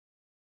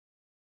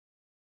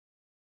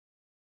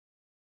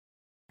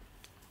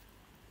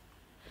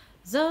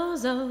Zo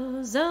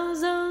zo zo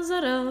zo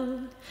zo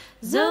zo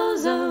zo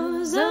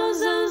zo zo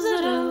zo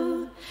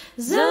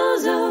zo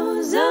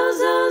zo zo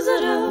zo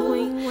zo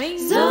wing wing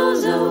zo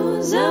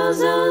zo zo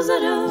zo zo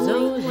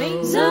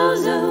wing zo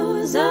zo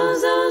zo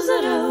zo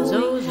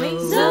zo wing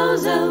zo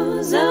zo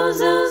zo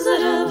zo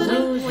zo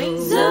wing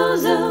zo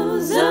zo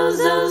zo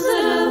zo zo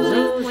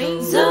wing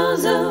zo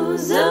zo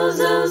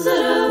zo zo zo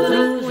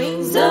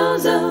wing zo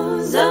zo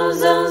zo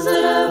zo zo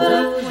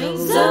wing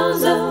zo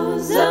zo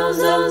zo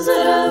zo zo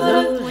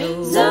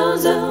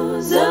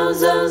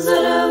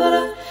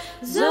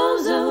zo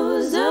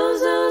zo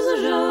zo zo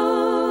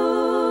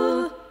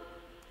zo.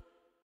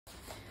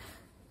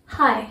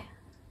 Hi,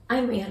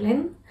 I'm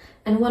Elin,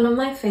 and one of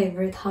my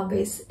favorite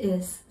hobbies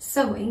is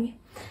sewing.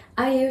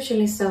 I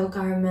usually sew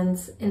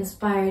garments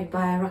inspired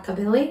by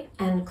rockabilly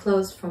and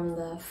clothes from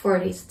the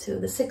 40s to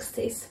the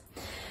 60s.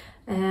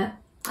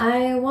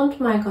 I want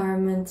my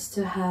garments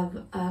to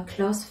have a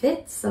close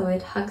fit so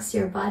it hugs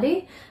your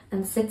body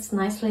and sits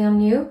nicely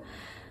on you.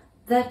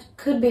 That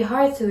could be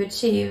hard to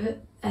achieve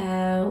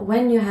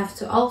when you have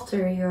to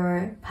alter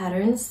your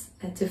patterns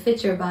to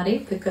fit your body,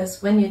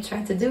 because when you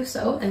try to do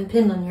so and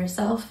pin on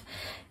yourself,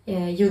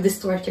 you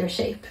distort your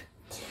shape.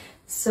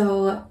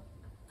 So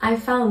I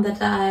found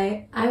that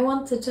I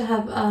wanted to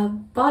have a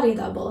body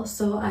double,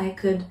 so I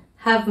could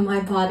have my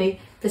body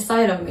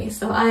beside of me,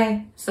 so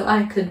I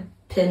could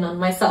pin on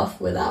myself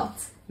without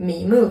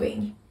me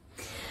moving.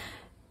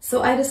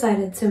 So I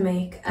decided to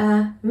make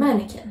a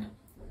mannequin,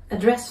 a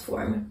dress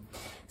form.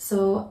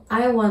 So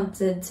I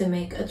wanted to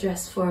make a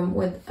dress form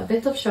with a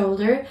bit of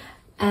shoulder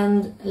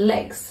and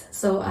legs,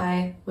 so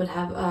I would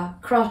have a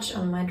crotch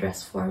on my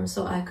dress form,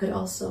 so I could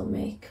also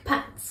make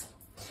pants.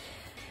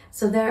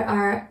 So there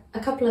are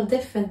a couple of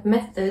different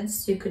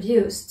methods you could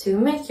use to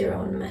make your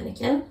own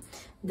mannequin.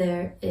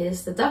 There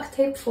is the duct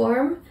tape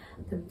form,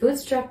 the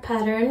bootstrap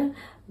pattern,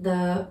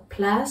 the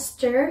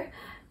plaster,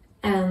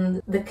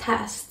 and the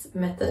cast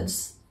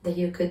methods that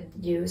you could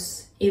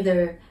use,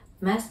 either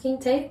masking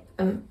tape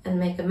and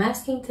make a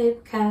masking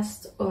tape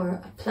cast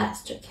or a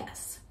plaster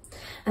cast.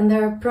 And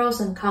there are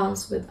pros and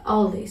cons with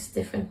all these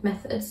different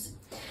methods.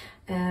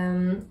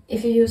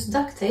 If you use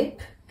duct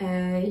tape,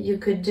 you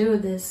could do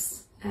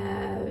this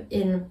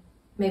in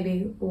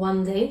maybe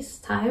 1 day's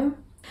time,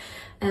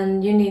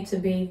 and you need to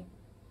be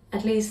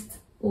at least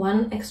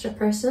one extra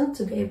person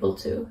to be able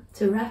to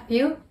wrap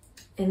you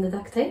in the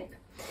duct tape.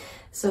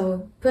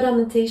 So put on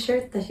a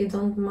t-shirt that you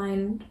don't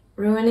mind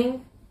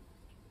ruining,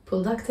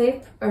 pull duct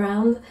tape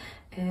around,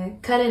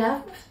 cut it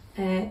up,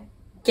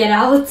 get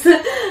out,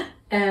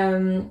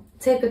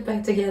 tape it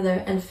back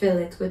together and fill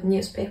it with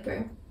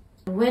newspaper.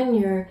 When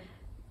you're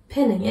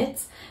pinning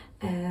it,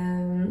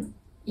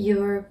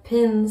 your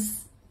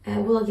pins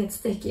will get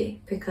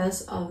sticky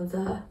because of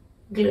the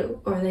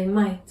glue, or they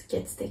might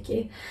get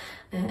sticky.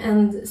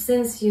 And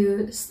since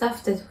you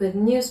stuffed it with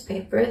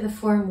newspaper, the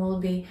form will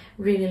be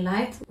really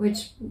light,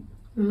 which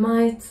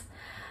might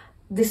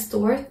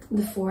distort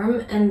the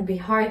form and be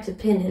hard to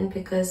pin in,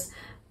 because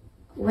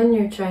when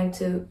you're trying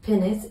to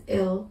pin it,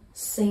 it'll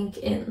sink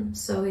in,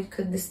 so it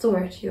could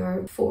distort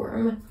your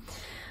form.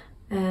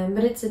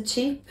 But it's a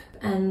cheap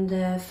and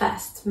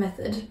fast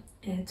method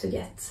to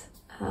get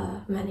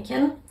a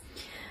mannequin.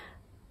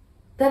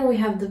 Then we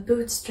have the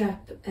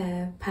bootstrap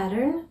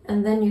pattern,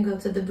 and then you go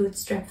to the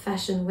Bootstrap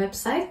Fashion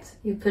website,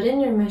 you put in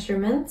your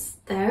measurements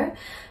there,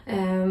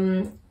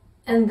 and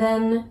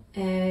then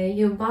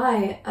you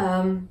buy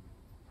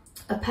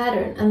a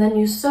pattern, and then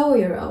you sew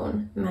your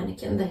own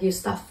mannequin that you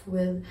stuff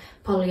with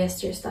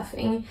polyester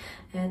stuffing.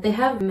 They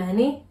have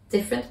many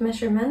different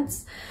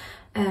measurements,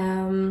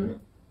 and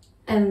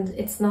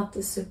it's not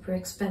a super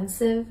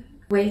expensive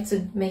way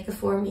to make a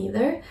form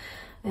either.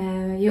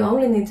 You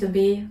only need to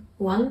be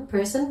one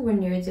person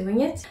when you're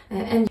doing it,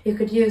 and you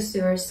could use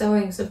your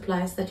sewing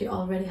supplies that you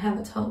already have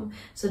at home,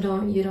 so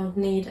you don't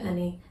need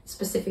any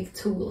specific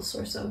tools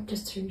or so,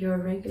 just your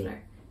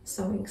regular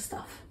sewing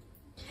stuff.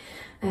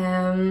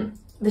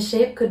 The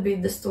shape could be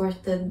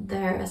distorted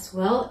there as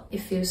well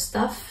if you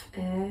stuff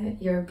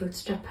your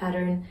bootstrap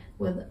pattern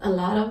with a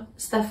lot of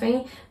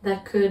stuffing.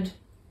 That could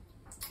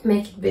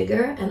make it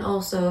bigger, and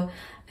also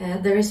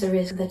there is a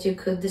risk that you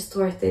could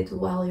distort it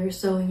while you're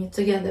sewing it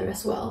together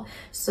as well,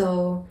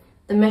 so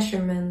the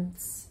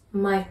measurements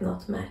might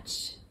not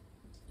match.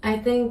 I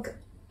think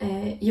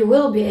you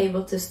will be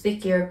able to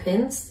stick your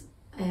pins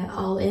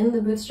all in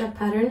the bootstrap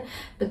pattern,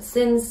 but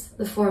since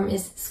the form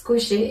is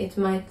squishy, it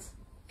might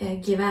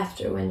give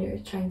after when you're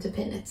trying to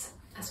pin it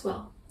as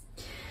well.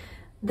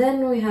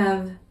 Then we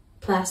have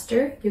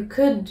plaster. You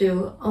could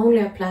do only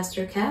a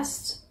plaster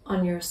cast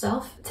on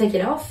yourself, take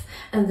it off,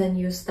 and then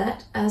use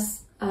that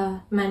as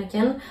a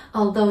mannequin,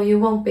 although you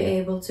won't be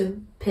able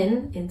to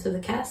pin into the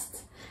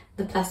cast,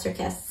 the plaster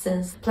cast,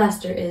 since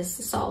plaster is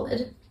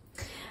solid.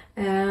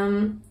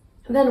 Then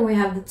we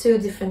have the two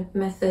different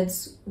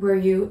methods where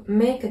you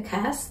make a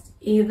cast.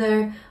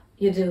 Either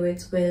you do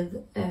it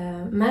with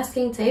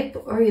masking tape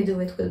or you do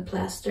it with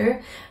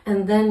plaster,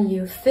 and then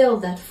you fill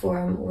that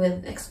form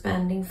with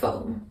expanding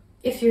foam.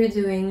 If you're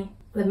doing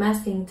the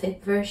masking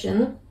tape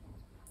version,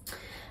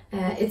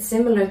 It's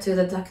similar to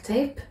the duct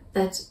tape,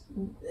 that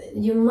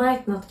you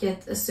might not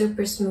get a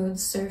super smooth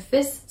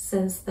surface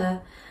since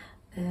the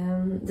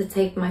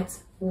tape might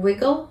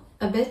wiggle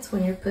a bit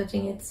when you're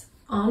putting it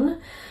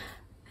on.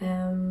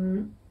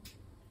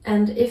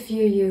 And if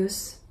you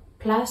use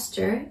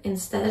plaster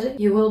instead,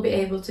 you will be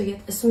able to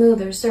get a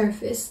smoother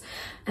surface.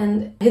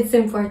 And it's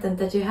important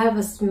that you have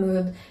a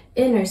smooth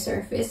inner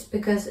surface,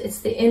 because it's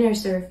the inner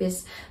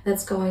surface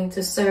that's going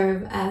to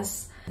serve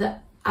as the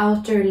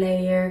outer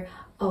layer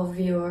of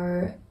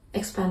your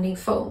expanding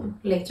foam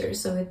later.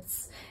 So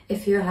it's,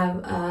 if you have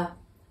a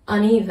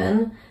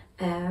uneven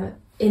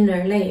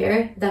inner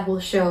layer, that will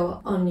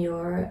show on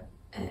your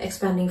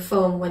expanding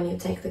foam when you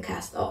take the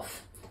cast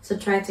off. So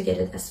try to get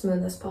it as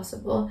smooth as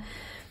possible.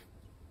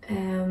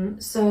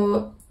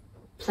 So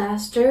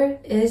plaster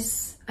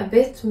is a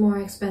bit more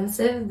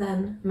expensive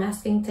than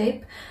masking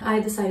tape. I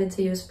decided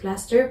to use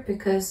plaster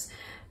because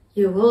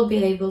you will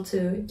be able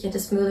to get a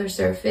smoother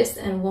surface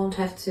and won't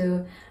have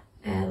to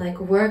like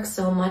work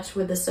so much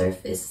with the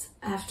surface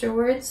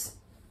afterwards.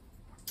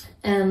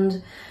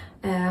 And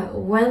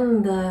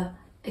when the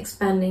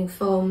expanding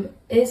foam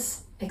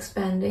is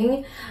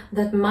expanding,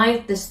 that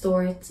might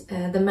distort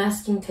the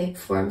masking tape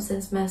form,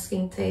 since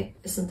masking tape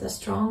isn't as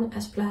strong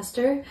as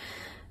plaster.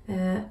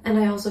 And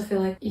I also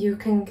feel like you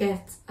can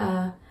get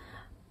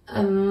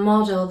a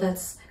model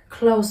that's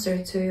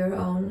closer to your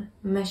own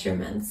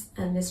measurements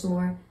and is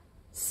more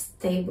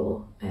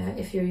stable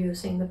if you're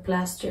using the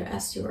plaster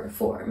as your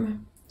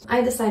form.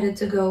 I decided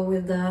to go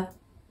with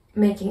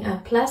making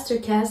a plaster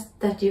cast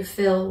that you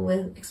fill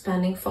with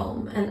expanding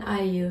foam, and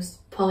I used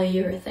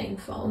polyurethane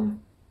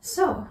foam.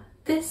 So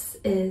this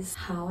is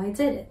how I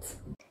did it.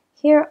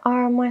 Here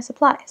are my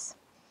supplies: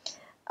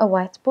 a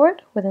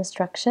whiteboard with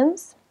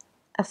instructions,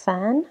 a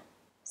fan,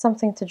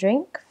 something to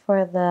drink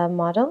for the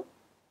model,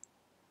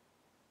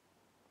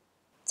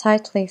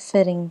 tightly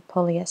fitting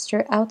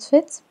polyester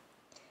outfit,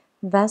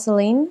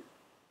 Vaseline.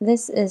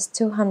 This is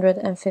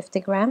 250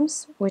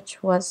 grams,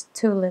 which was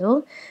too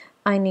little.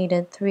 I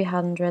needed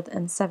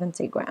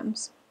 370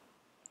 grams.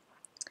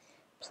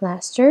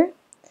 Plaster.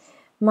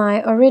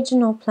 My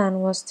original plan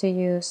was to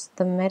use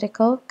the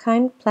medical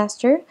kind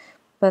plaster,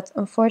 but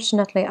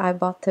unfortunately I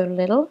bought too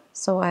little,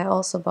 so I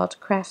also bought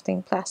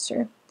crafting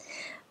plaster.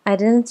 I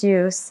didn't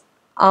use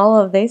all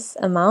of this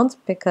amount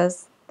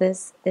because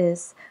this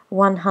is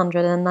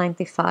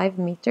 195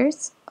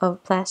 meters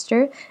of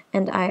plaster,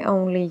 and I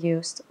only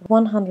used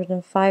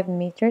 105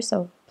 meters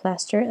of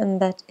plaster,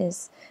 and that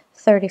is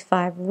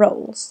 35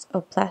 rolls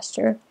of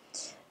plaster.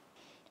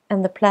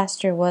 And the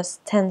plaster was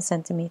 10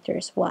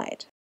 centimeters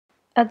wide.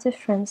 A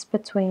difference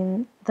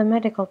between the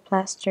medical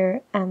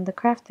plaster and the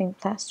crafting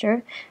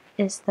plaster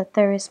is that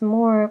there is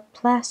more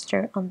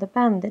plaster on the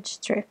bandage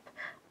strip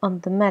on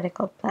the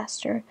medical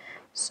plaster,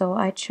 so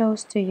I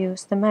chose to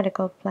use the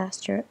medical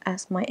plaster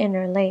as my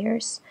inner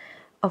layers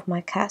of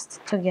my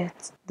cast to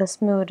get the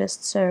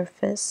smoothest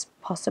surface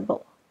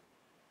possible.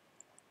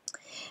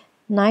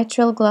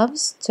 Nitrile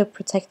gloves to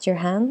protect your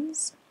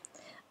hands.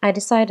 I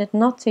decided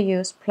not to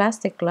use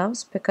plastic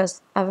gloves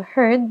because I've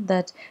heard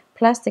that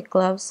plastic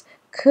gloves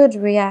could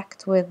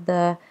react with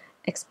the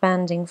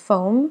expanding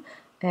foam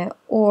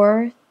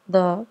or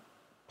the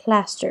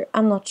plaster.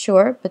 I'm not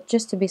sure, but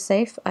just to be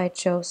safe, I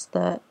chose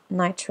the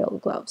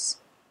nitrile gloves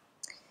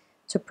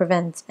to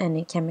prevent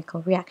any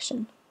chemical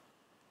reaction.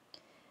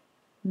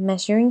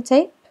 Measuring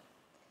tape,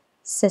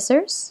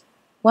 scissors,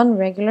 one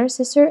regular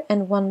scissor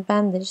and one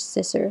bandage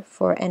scissor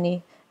for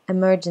any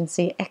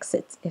emergency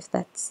exit if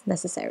that's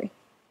necessary.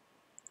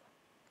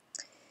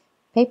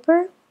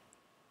 Paper,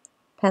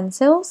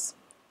 pencils,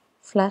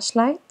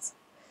 flashlight,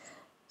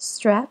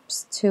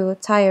 straps to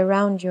tie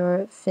around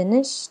your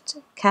finished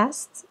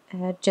cast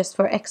just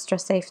for extra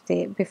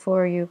safety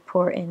before you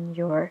pour in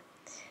your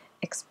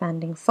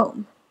expanding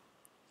foam.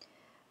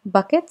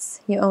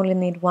 Buckets, you only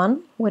need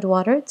one, with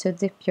water to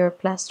dip your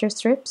plaster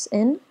strips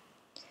in.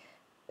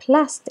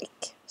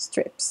 Plastic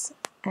strips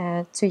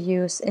to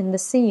use in the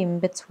seam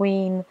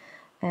between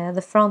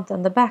the front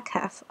and the back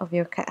half of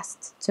your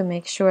cast to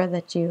make sure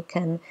that you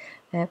can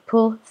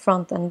pull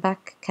front and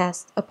back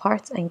cast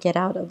apart and get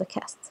out of the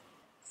cast.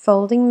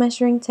 Folding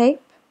measuring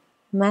tape,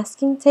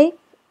 masking tape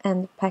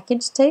and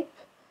package tape,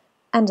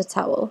 and a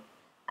towel,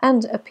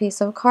 and a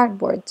piece of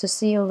cardboard to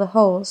seal the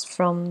holes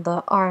from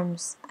the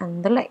arms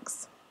and the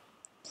legs.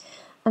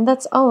 And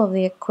that's all of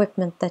the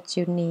equipment that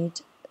you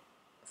need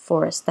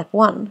for step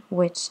 1,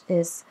 which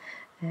is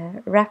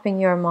wrapping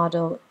your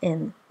model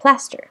in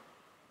plaster.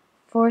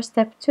 For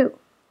step 2,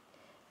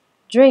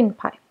 drain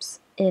pipes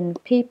in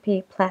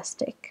PP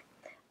plastic.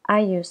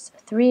 I used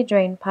 3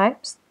 drain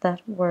pipes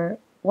that were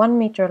 1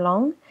 meter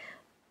long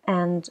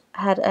and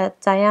had a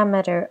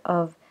diameter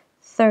of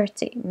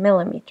 30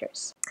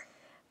 millimeters.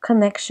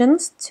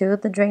 Connections to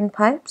the drain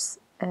pipes,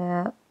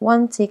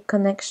 1 T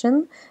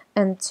connection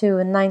and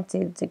 2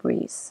 90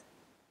 degrees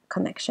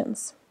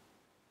connections.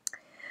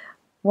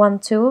 1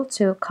 tool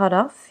to cut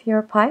off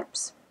your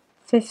pipes,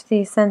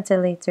 50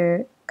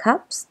 centiliter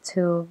cups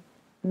to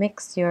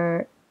mix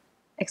your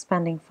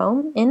expanding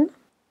foam in,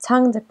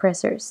 tongue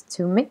depressors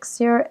to mix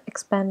your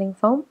expanding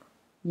foam.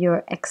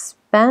 Your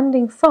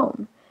expanding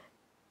foam.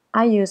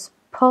 I use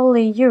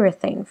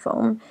polyurethane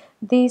foam.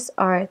 These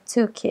are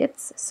 2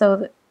 kits,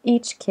 so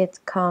each kit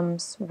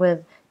comes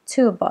with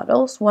 2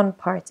 bottles, 1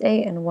 part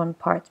A and 1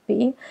 part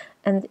B,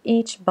 and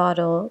each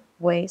bottle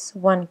weighs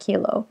 1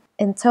 kilo.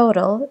 In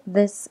total,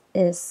 this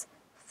is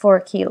 4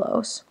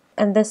 kilos,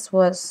 and this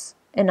was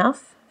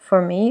enough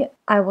for me.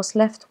 I was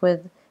left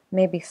with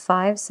maybe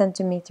 5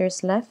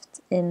 centimeters left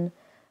in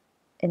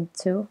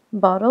 2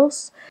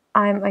 bottles.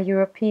 I'm a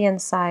European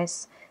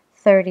size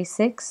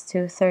 36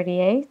 to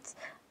 38.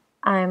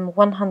 I'm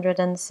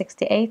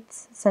 168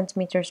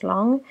 centimeters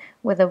long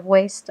with a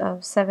waist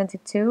of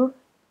 72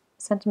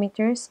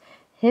 centimeters,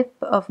 hip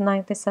of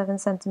 97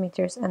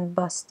 centimeters, and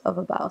bust of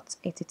about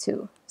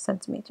 82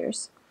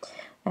 centimeters.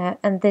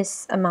 And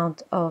this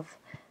amount of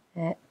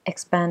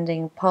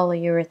expanding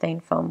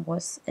polyurethane foam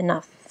was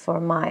enough for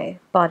my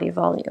body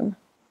volume.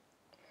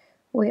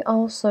 We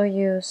also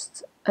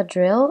used a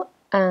drill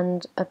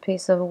and a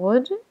piece of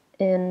wood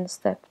in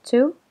step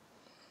 2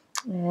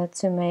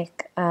 to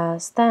make a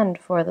stand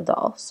for the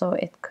doll, so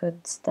it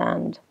could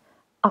stand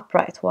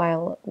upright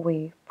while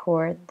we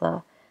poured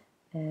the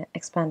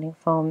expanding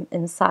foam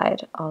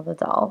inside of the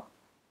doll.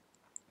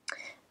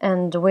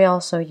 And we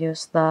also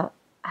used the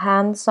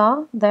hand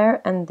saw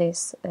there and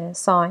this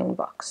sawing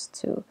box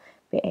to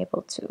be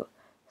able to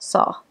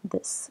saw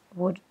this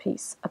wood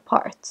piece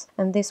apart.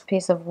 And this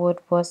piece of wood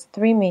was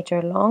 3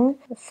 meters long,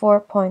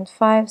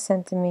 4.5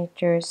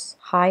 centimeters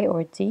high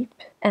or deep,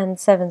 and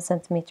 7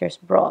 centimeters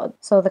broad.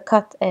 So the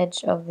cut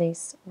edge of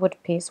this wood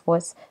piece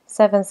was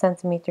 7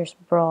 centimeters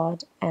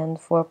broad and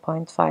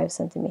 4.5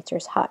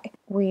 centimeters high.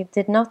 We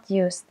did not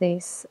use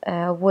these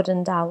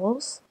wooden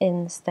dowels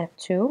in step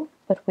 2,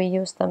 but we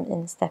used them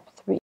in step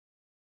 3.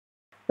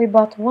 We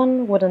bought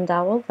 1 wooden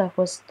dowel that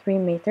was 3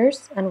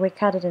 meters, and we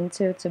cut it in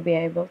 2 to be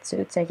able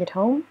to take it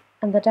home.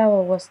 And the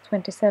dowel was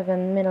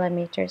 27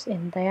 millimeters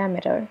in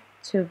diameter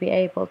to be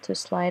able to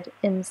slide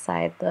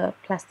inside the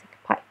plastic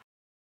pipe.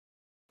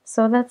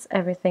 So that's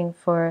everything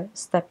for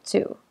step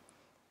 2,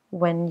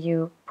 when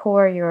you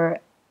pour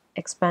your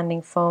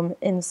expanding foam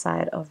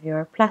inside of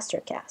your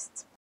plaster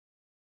cast.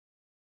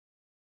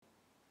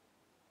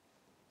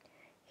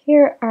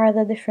 Here are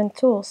the different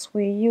tools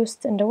we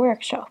used in the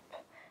workshop.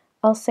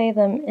 I'll say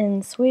them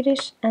in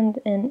Swedish and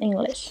in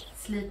English.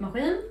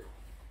 Slipmaskin.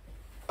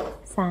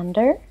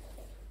 Sander.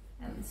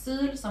 En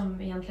syl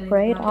som egentligen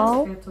Braid inte behövdes,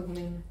 all. för jag tog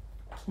min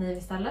kniv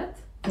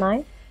istället.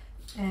 Knife.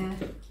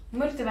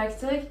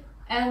 Multiverktyg.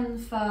 En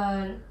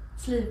för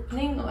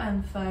slipning och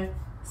en för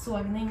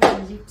sågning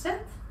av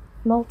gipset.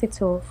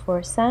 Multi-tool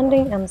for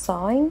sanding and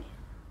sawing.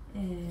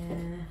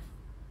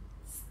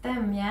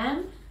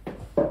 Stämjärn.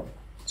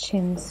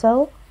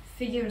 Chisel.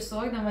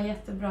 Figursåg, den var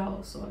jättebra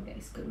att såga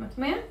i skummet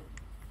med.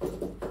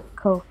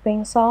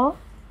 Coping saw.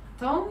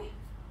 Tång.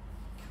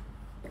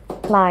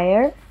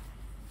 Plier.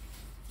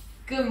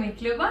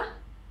 Gummiklubba.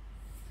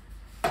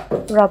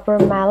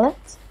 Rubber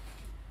mallet.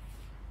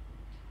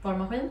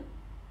 Borrmaskin.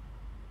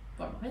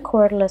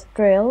 Cordless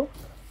drill.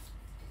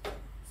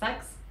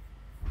 Sax.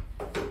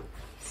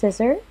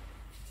 Scissor.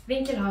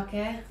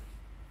 Vinkelhake.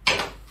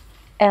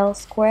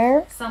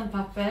 L-square.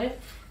 Sandpapper.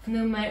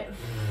 Nummer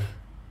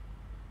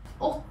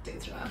 80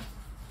 tror jag.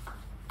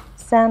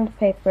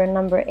 Sandpaper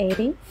number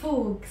 80.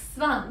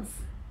 Fogsvans.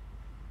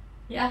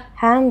 Ja.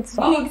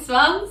 Handsaw.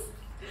 Fogsvans.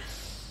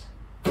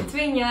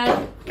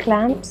 Tvingar.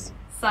 Clamps.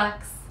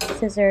 Sax.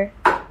 Scissor.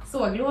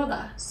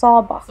 Såglåda.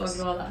 Sawbox.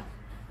 Såglåda.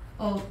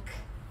 Och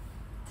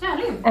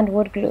trälim. And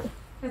wood glue.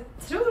 Jag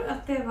tror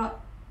att det var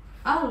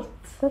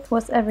allt That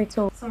was every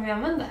tool som vi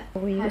använde we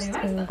här i used in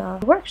verkstaden.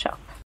 the workshop.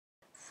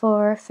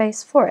 For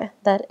phase 4,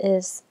 that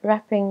is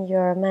wrapping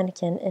your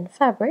mannequin in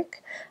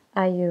fabric,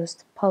 I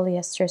used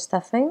polyester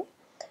stuffing,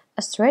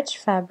 a stretch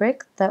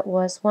fabric that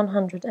was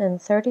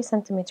 130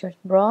 centimeters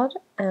broad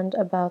and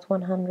about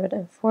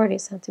 140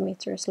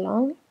 centimeters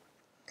long.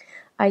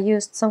 I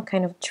used some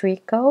kind of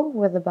tricot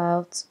with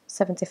about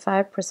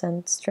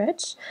 75%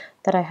 stretch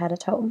that I had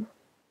at home.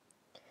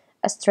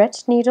 A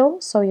stretch needle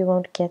so you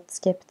won't get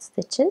skipped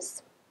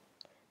stitches,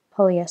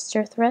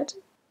 polyester thread,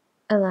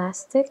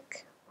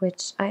 elastic,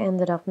 which I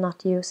ended up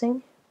not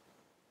using,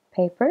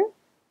 paper,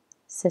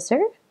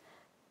 scissor,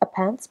 a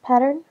pants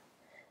pattern,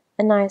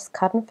 a nice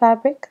cotton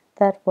fabric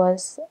that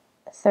was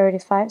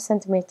 35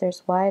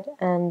 centimeters wide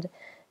and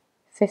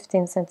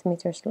 15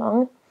 centimeters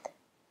long.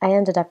 I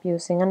ended up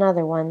using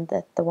another one,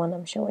 the one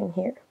I'm showing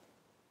here.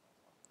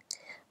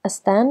 A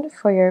stand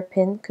for your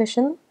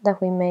pincushion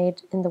that we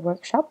made in the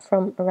workshop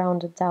from a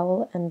rounded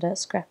dowel and a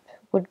scrap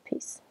wood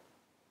piece.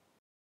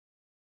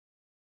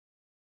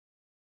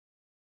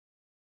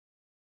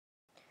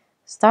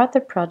 Start the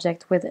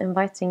project with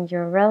inviting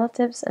your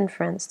relatives and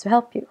friends to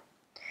help you.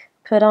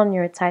 Put on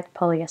your tight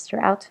polyester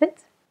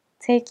outfit.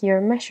 Take your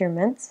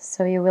measurements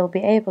so you will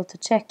be able to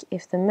check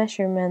if the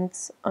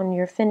measurements on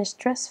your finished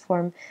dress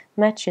form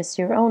matches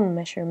your own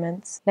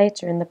measurements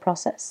later in the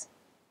process.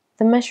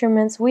 The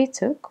measurements we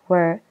took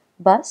were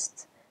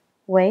bust,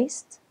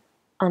 waist,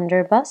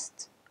 under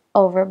bust,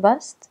 over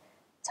bust,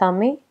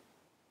 tummy,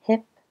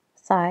 hip,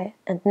 thigh,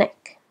 and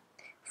neck.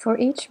 For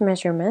each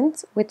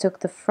measurement, we took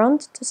the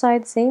front to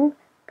side seam,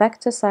 back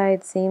to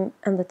side seam,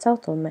 and the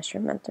total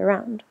measurement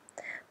around.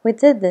 We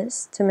did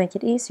this to make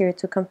it easier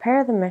to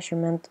compare the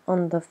measurement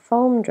on the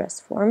foam dress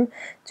form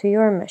to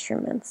your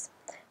measurements.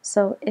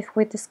 So if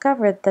we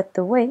discovered that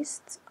the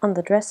waist on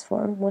the dress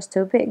form was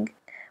too big,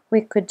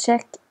 we could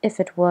check if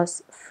it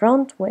was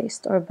front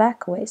waist or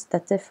back waist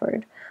that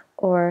differed,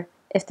 or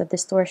if the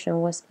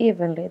distortion was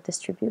evenly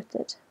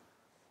distributed.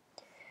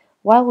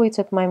 While we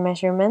took my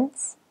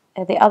measurements,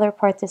 the other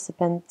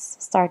participants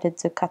started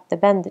to cut the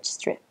bandage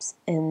strips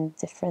in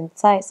different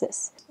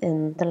sizes,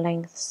 in the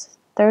lengths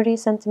 30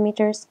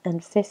 centimeters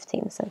and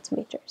 15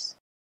 centimeters.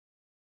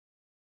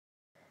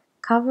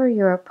 Cover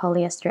your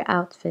polyester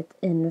outfit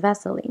in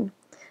Vaseline.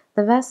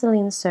 The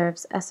Vaseline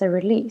serves as a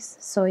release,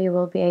 so you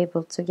will be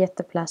able to get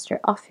the plaster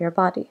off your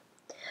body.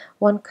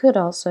 One could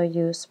also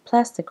use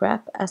plastic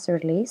wrap as a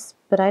release,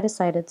 but I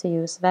decided to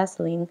use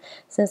Vaseline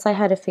since I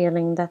had a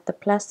feeling that the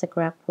plastic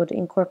wrap would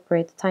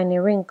incorporate tiny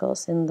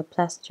wrinkles in the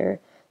plaster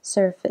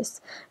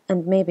surface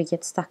and maybe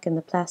get stuck in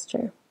the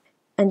plaster.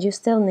 And you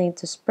still need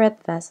to spread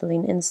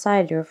Vaseline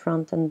inside your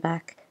front and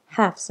back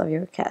halves of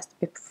your cast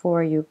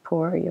before you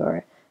pour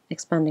your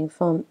expanding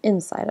foam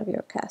inside of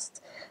your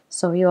cast,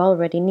 so you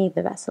already need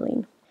the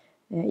Vaseline.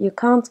 You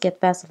can't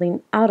get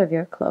Vaseline out of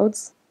your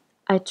clothes.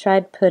 I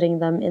tried putting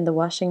them in the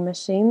washing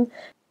machine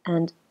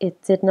and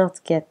it did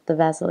not get the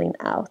Vaseline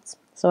out,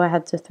 so I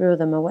had to throw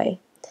them away.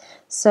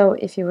 So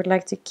if you would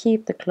like to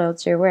keep the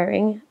clothes you're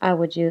wearing, I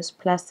would use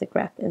plastic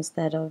wrap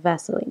instead of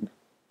Vaseline.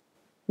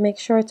 Make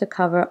sure to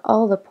cover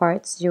all the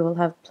parts you will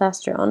have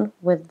plaster on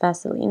with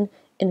Vaseline,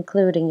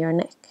 including your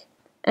neck.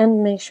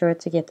 And make sure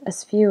to get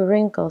as few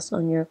wrinkles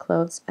on your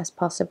clothes as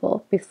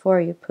possible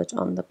before you put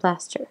on the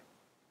plaster.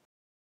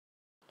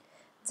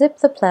 Dip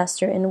the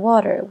plaster in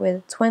water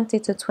with 20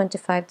 to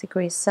 25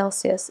 degrees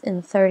Celsius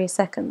in 30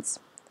 seconds.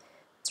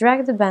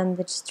 Drag the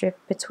bandage strip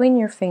between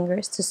your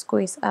fingers to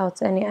squeeze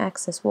out any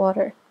excess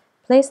water.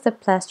 Place the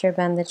plaster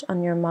bandage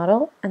on your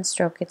model and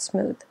stroke it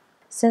smooth.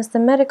 Since the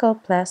medical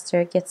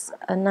plaster gets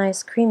a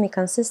nice creamy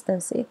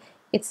consistency,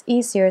 it's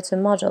easier to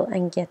model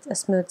and get a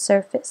smooth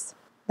surface.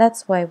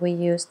 That's why we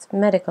used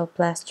medical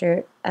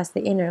plaster as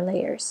the inner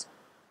layers.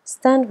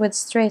 Stand with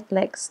straight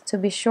legs to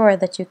be sure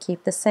that you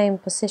keep the same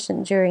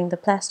position during the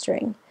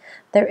plastering.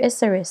 There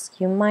is a risk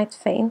you might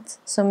faint,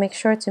 so make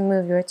sure to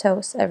move your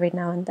toes every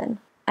now and then.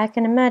 I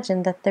can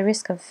imagine that the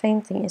risk of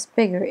fainting is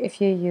bigger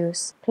if you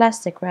use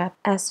plastic wrap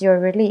as your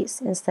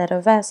release instead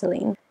of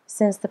Vaseline,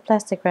 since the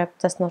plastic wrap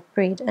does not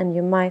breathe and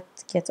you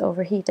might get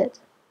overheated.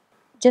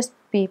 Just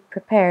be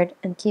prepared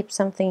and keep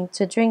something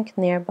to drink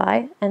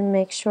nearby and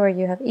make sure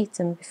you have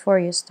eaten before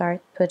you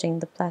start putting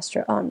the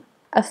plaster on.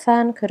 A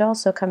fan could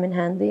also come in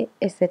handy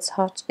if it's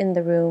hot in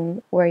the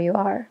room where you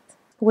are.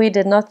 We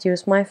did not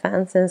use my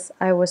fan since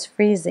I was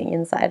freezing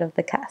inside of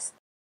the cast.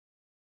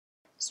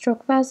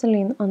 Stroke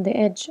Vaseline on the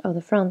edge of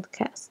the front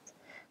cast.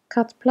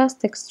 Cut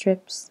plastic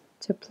strips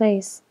to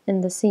place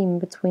in the seam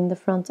between the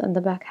front and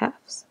the back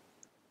halves.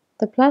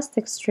 The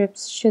plastic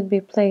strips should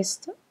be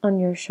placed on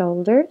your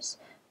shoulders,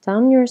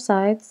 down your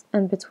sides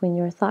and between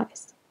your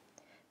thighs.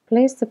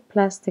 Place the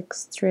plastic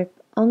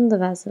strip on the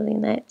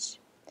Vaseline edge.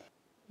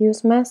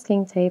 Use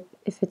masking tape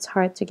if it's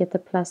hard to get the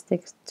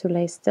plastic to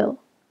lay still.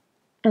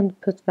 And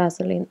put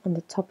Vaseline on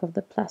the top of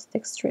the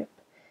plastic strip.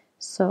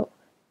 So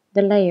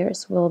the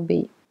layers will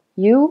be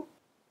you,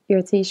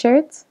 your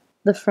t-shirt,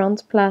 the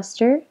front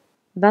plaster,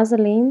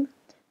 Vaseline,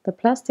 the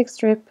plastic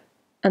strip,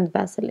 and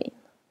Vaseline.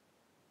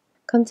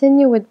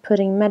 Continue with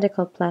putting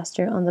medical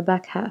plaster on the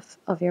back half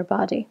of your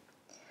body.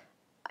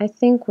 I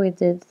think we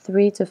did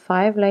 3 to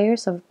 5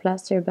 layers of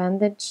plaster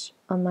bandage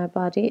on my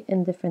body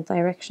in different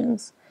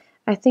directions.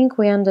 I think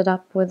we ended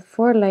up with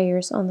 4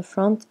 layers on the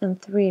front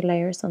and 3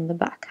 layers on the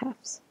back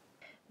halves.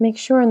 Make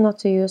sure not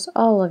to use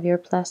all of your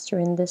plaster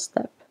in this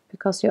step,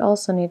 because you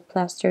also need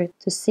plaster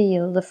to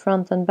seal the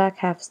front and back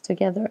halves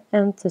together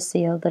and to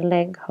seal the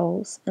leg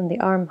holes and the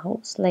arm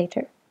holes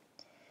later.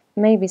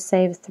 Maybe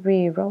save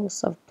 3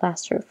 rolls of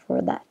plaster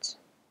for that.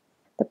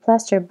 The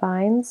plaster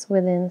binds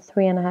within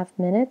 3.5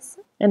 minutes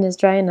and is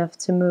dry enough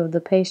to move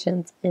the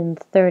patient in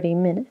 30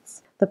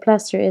 minutes. The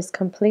plaster is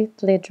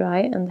completely dry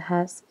and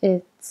has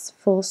its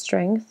full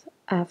strength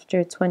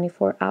after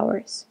 24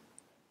 hours.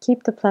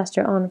 Keep the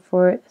plaster on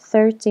for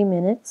 30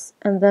 minutes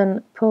and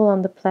then pull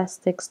on the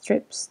plastic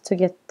strips to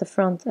get the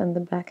front and the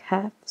back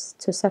halves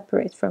to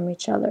separate from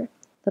each other.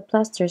 The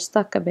plaster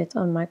stuck a bit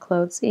on my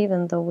clothes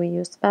even though we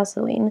used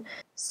Vaseline,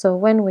 so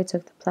when we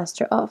took the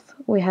plaster off,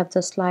 we had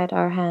to slide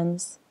our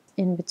hands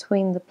in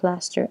between the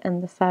plaster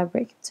and the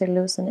fabric to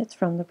loosen it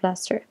from the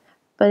plaster.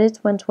 But it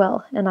went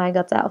well and I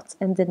got out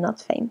and did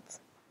not faint.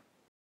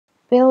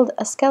 Build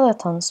a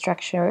skeleton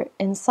structure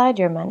inside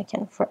your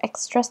mannequin for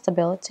extra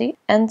stability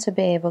and to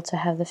be able to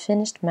have the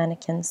finished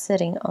mannequin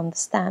sitting on the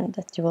stand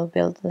that you will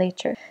build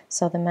later,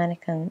 so the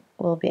mannequin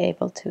will be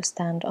able to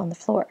stand on the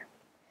floor.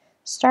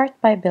 Start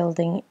by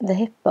building the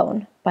hip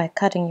bone by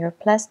cutting your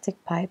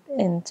plastic pipe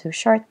into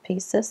short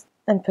pieces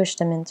and push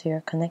them into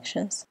your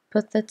connections.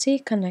 Put the T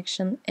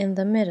connection in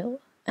the middle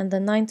and the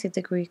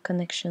 90-degree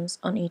connections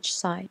on each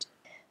side.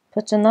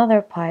 Put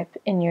another pipe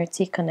in your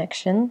T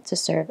connection to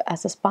serve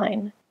as a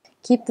spine.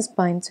 Keep the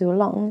spine too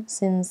long,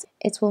 since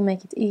it will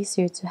make it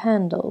easier to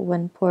handle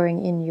when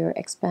pouring in your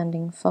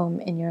expanding foam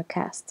in your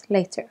cast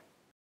later.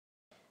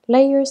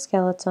 Lay your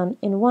skeleton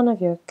in one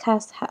of your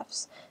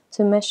cast-halves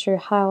to measure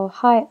how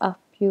high up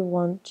you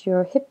want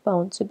your hip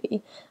bone to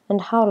be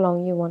and how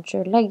long you want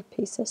your leg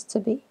pieces to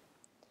be.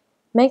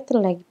 Make the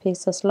leg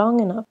pieces long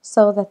enough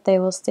so that they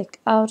will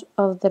stick out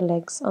of the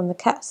legs on the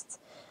cast,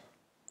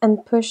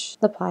 and push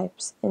the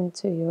pipes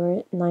into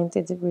your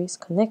 90 degrees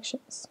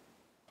connections.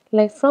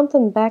 Lay front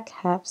and back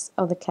halves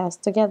of the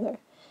cast together.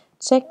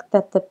 Check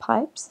that the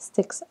pipes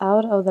sticks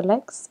out of the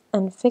legs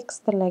and fix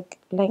the leg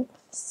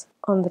lengths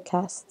on the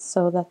cast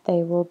so that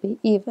they will be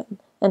even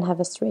and have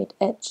a straight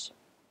edge.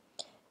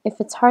 If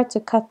it's hard to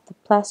cut the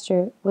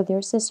plaster with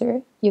your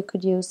scissor, you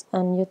could use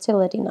an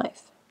utility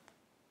knife.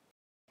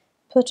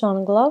 Put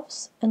on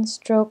gloves and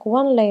stroke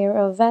one layer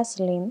of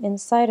Vaseline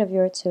inside of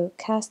your two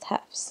cast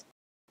halves.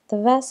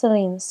 The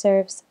Vaseline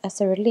serves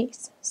as a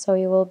release, so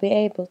you will be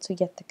able to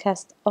get the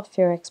cast off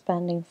your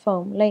expanding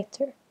foam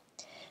later.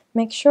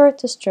 Make sure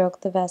to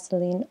stroke the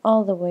Vaseline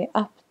all the way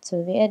up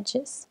to the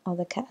edges of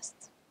the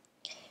cast.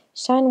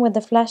 Shine with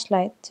the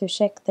flashlight to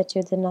check that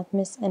you did not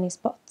miss any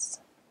spots.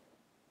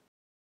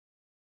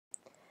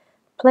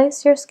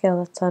 Place your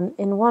skeleton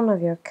in one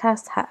of your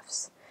cast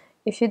halves.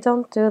 If you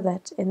don't do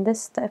that in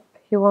this step,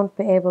 you won't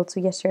be able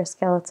to get your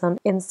skeleton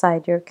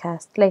inside your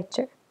cast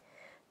later.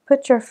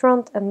 Put your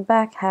front and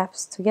back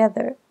halves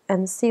together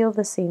and seal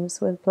the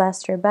seams with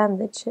plaster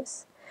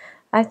bandages.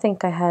 I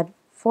think I had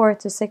 4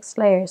 to 6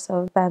 layers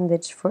of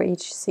bandage for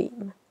each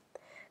seam.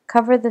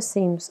 Cover the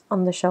seams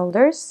on the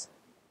shoulders,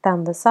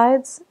 down the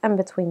sides and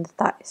between the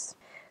thighs.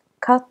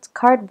 Cut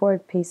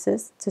cardboard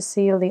pieces to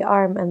seal the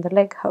arm and the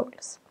leg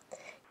holes.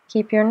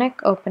 Keep your neck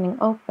opening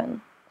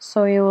open,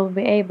 so you will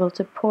be able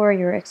to pour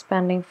your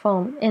expanding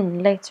foam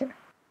in later.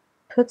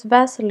 Put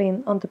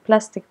Vaseline on the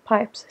plastic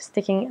pipes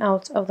sticking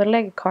out of the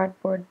leg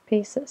cardboard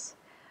pieces.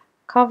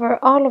 Cover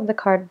all of the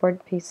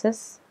cardboard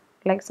pieces,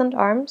 legs and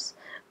arms,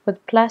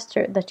 with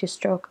plaster that you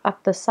stroke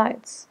up the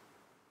sides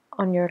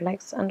on your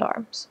legs and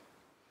arms.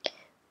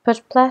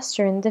 Put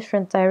plaster in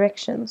different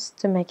directions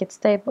to make it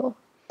stable.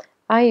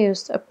 I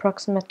used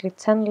approximately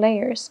 10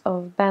 layers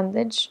of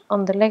bandage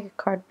on the leg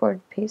cardboard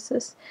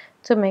pieces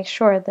to make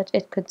sure that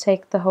it could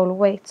take the whole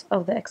weight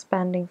of the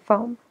expanding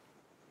foam.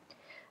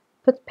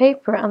 Put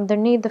paper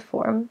underneath the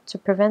form to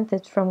prevent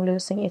it from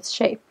losing its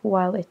shape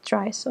while it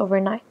dries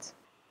overnight.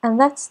 And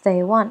that's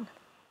day 1.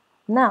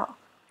 Now,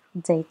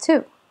 day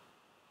 2.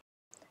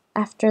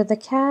 After the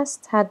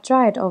cast had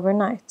dried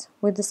overnight,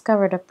 we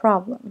discovered a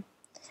problem.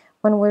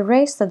 When we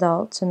raised the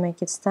doll to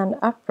make it stand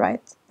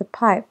upright, the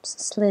pipes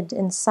slid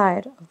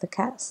inside of the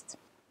cast.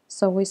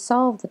 So we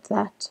solved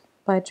that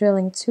by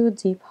drilling 2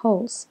 deep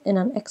holes in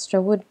an extra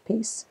wood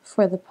piece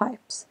for the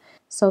pipes,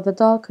 so the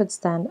doll could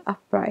stand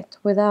upright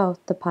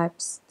without the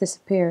pipes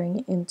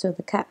disappearing into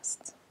the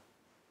cast.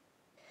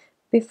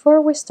 Before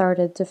we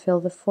started to fill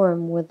the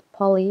form with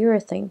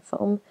polyurethane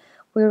foam,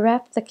 we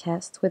wrapped the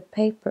cast with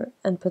paper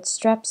and put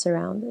straps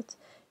around it,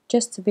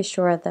 just to be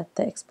sure that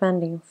the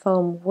expanding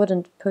foam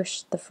wouldn't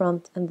push the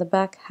front and the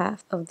back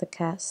half of the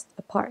cast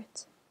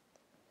apart.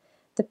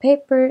 The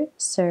paper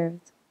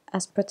served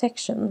as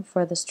protection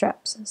for the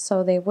straps,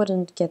 so they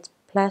wouldn't get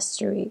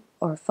plastery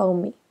or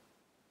foamy.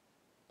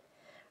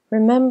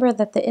 Remember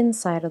that the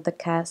inside of the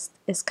cast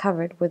is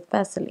covered with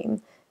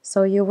Vaseline,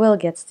 so you will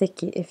get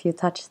sticky if you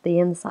touch the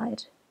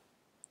inside.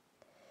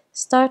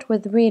 Start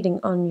with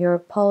reading on your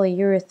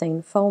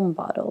polyurethane foam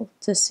bottle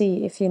to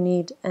see if you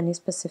need any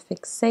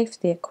specific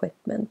safety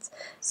equipment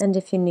and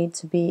if you need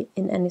to be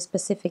in any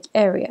specific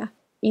area,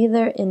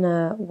 either in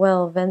a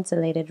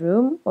well-ventilated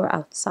room or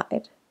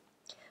outside.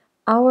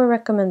 Our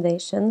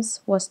recommendations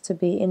was to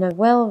be in a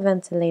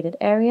well-ventilated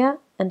area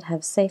and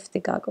have safety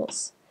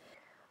goggles.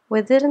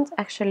 We didn't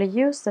actually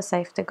use the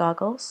safety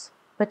goggles,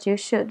 but you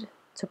should,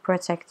 to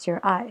protect your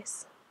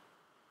eyes.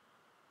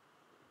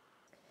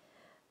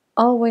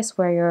 Always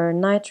wear your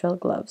nitrile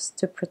gloves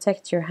to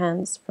protect your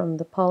hands from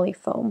the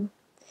polyfoam.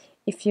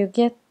 If you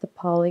get the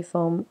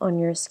polyfoam on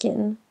your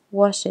skin,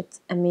 wash it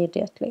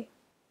immediately.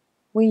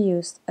 We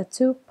used a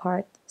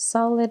 2-part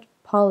solid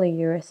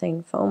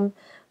polyurethane foam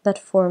that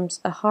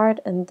forms a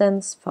hard and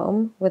dense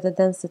foam with a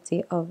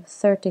density of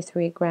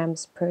 33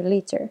 grams per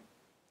liter.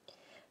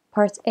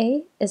 Part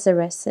A is a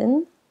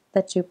resin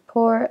that you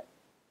pour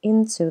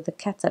into the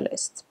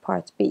catalyst,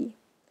 Part B.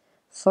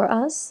 For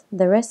us,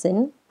 the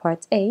resin,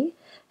 Part A,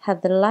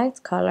 had the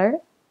light color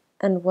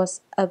and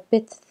was a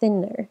bit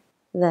thinner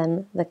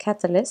than the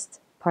catalyst,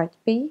 Part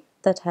B,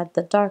 that had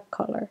the dark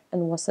color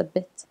and was a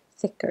bit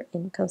thicker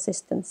in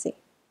consistency.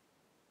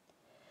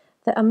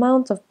 The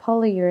amount of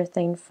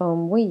polyurethane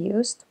foam we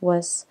used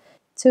was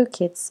 2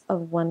 kits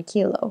of 1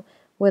 kilo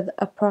with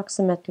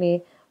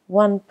approximately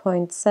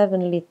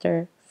 1.7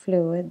 liter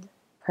fluid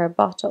per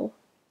bottle.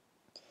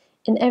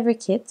 In every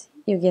kit,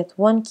 you get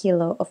 1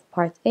 kilo of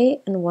part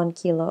A and 1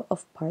 kilo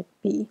of part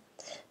B.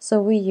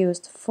 So we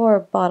used 4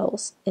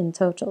 bottles in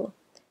total,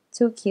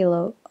 2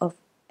 kilo of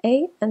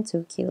A and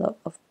 2 kilo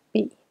of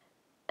B.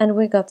 And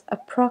we got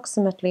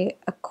approximately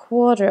a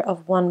quarter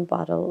of 1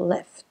 bottle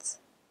left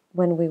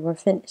when we were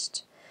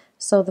finished.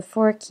 So the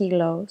 4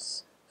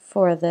 kilos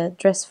for the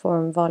dress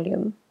form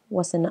volume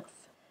was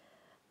enough.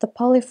 The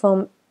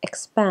polyfoam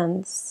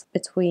expands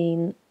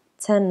between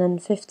 10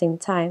 and 15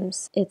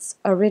 times its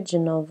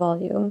original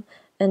volume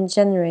and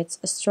generates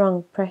a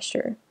strong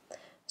pressure.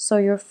 So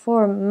your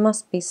form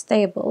must be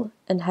stable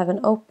and have an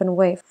open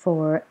way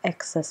for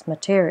excess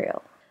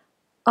material.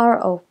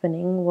 Our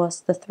opening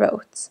was the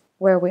throat,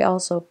 where we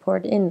also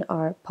poured in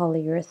our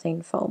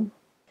polyurethane foam.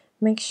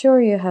 Make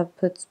sure you have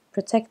put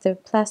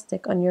protective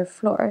plastic on your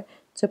floor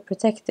to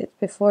protect it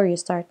before you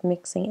start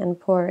mixing and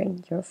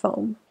pouring your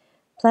foam.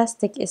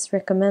 Plastic is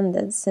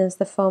recommended since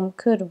the foam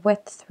could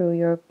wet through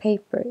your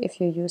paper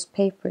if you use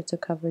paper to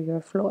cover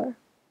your floor.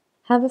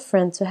 Have a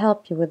friend to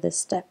help you with this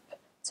step,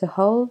 to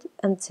hold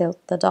and tilt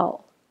the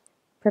doll.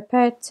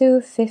 Prepare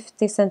 2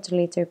 50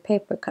 centiliter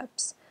paper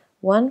cups,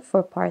 one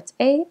for part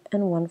A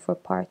and one for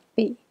part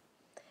B.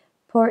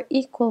 Pour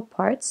equal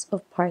parts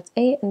of part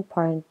A and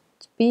part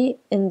B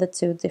in the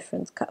 2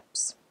 different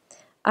cups.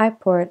 I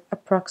poured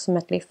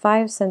approximately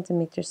 5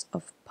 centimeters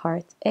of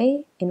part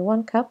A in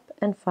one cup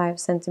and 5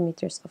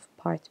 centimeters of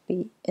part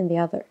B in the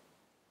other.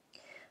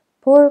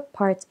 Pour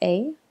part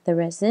A, the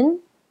resin,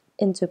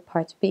 into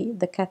part B,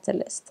 the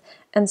catalyst,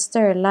 and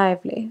stir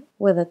lively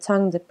with a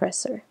tongue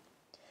depressor.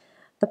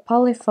 The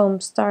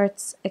polyfoam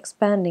starts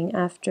expanding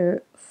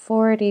after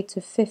 40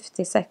 to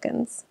 50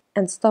 seconds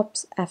and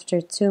stops after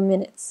 2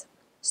 minutes.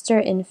 Stir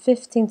in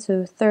 15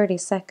 to 30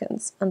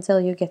 seconds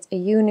until you get a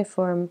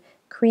uniform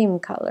cream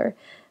color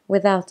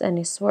without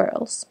any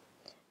swirls,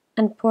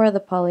 and pour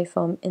the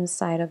polyfoam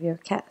inside of your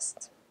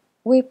cast.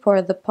 We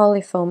pour the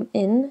polyfoam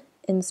in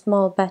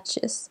small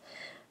batches.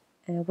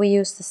 We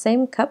used the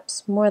same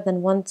cups more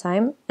than one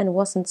time and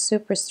wasn't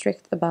super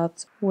strict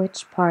about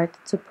which part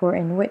to pour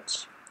in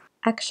which.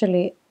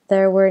 Actually,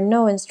 there were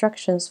no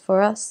instructions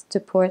for us to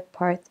pour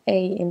part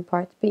A in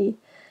part B,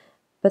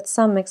 but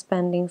some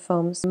expanding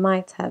foams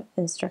might have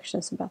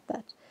instructions about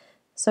that,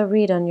 so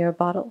read on your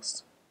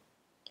bottles.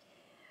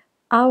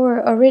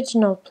 Our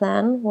original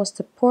plan was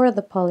to pour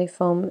the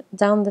polyfoam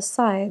down the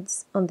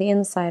sides on the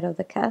inside of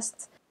the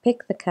cast,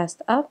 pick the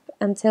cast up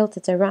and tilt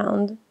it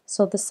around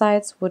so the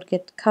sides would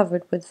get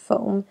covered with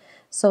foam,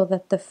 so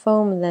that the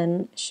foam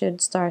then should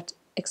start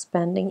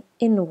expanding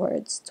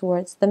inwards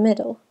towards the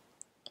middle.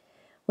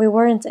 We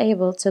weren't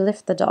able to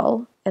lift the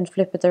doll and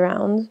flip it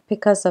around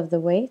because of the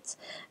weight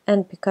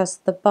and because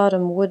the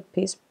bottom wood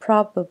piece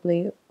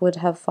probably would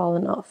have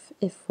fallen off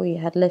if we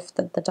had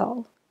lifted the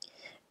doll.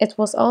 It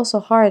was also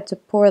hard to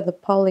pour the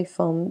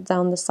polyfoam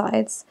down the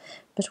sides,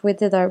 but we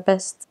did our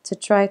best to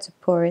try to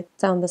pour it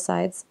down the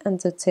sides and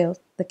to tilt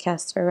the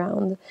cast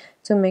around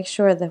to make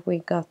sure that we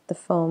got the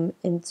foam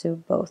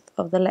into both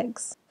of the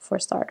legs, for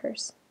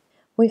starters.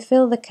 We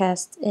fill the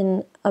cast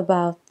in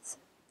about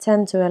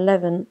 10 to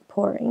 11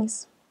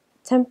 pourings.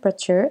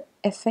 Temperature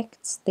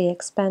affects the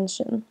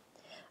expansion.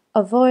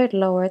 Avoid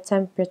lower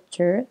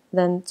temperature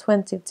than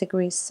 20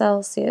 degrees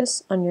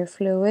Celsius on your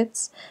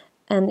fluids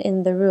and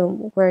in the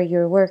room where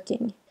you're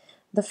working.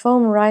 The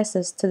foam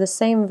rises to the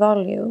same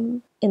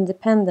volume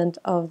independent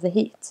of the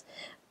heat,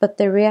 but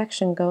the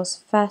reaction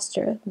goes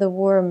faster the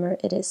warmer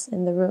it is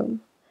in the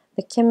room.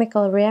 The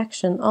chemical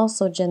reaction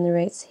also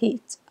generates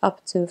heat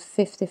up to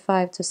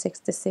 55 to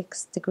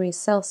 66 degrees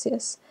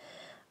Celsius.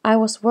 I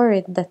was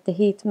worried that the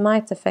heat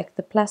might affect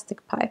the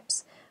plastic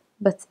pipes,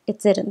 but it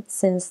didn't,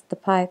 since the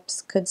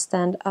pipes could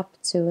stand up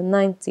to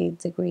 90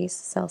 degrees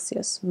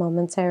Celsius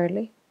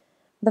momentarily.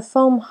 The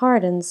foam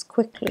hardens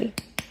quickly,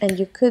 and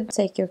you could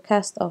take your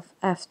cast off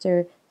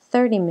after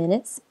 30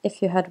 minutes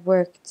if you had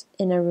worked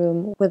in a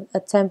room with a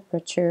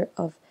temperature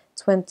of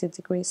 20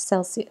 degrees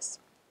Celsius.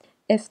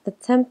 If the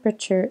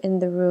temperature in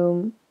the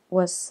room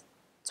was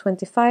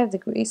 25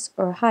 degrees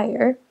or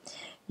higher,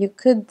 you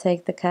could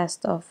take the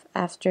cast off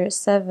after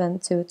 7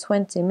 to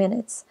 20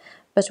 minutes,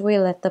 but we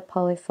let the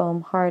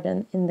polyfoam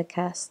harden in the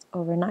cast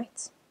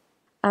overnight.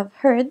 I've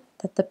heard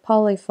that the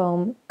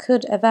polyfoam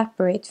could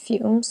evaporate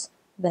fumes,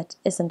 that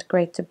isn't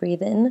great to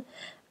breathe in,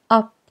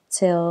 up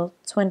till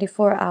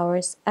 24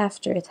 hours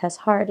after it has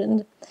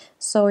hardened,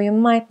 so you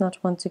might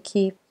not want to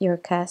keep your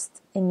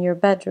cast in your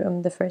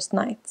bedroom the first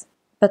night.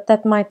 But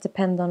that might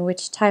depend on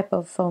which type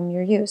of foam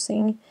you're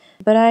using.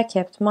 But I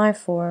kept my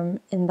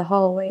form in the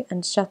hallway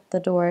and shut the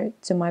door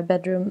to my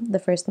bedroom the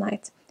first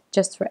night,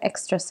 just for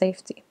extra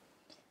safety.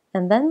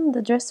 And then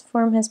the dress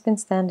form has been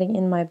standing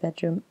in my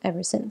bedroom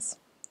ever since.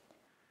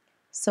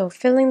 So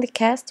filling the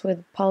cast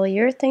with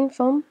polyurethane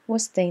foam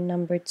was day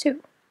number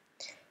 2.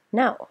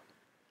 Now,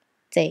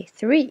 day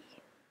 3.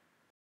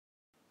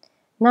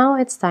 Now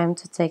it's time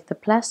to take the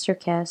plaster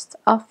cast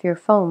off your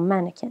foam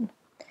mannequin.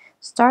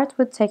 Start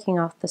with taking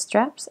off the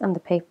straps and the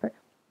paper.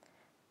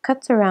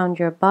 Cut around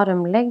your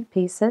bottom leg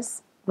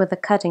pieces with a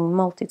cutting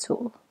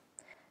multi-tool.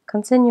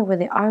 Continue with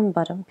the arm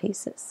bottom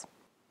pieces.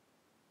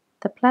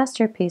 The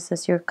plaster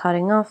pieces you're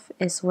cutting off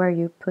is where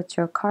you put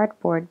your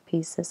cardboard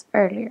pieces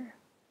earlier.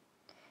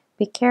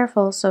 Be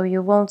careful so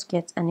you won't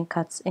get any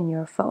cuts in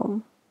your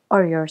foam,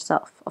 or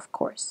yourself, of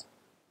course.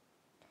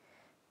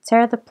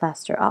 Tear the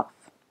plaster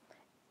off.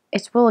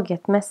 It will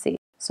get messy,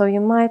 so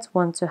you might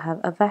want to have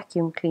a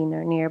vacuum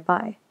cleaner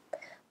nearby.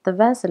 The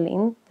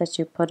vaseline that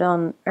you put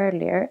on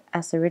earlier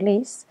as a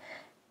release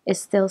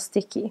is still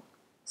sticky,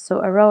 so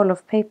a roll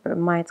of paper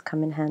might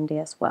come in handy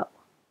as well.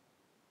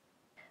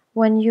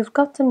 When you've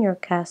gotten your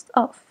cast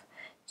off,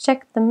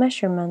 check the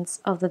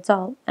measurements of the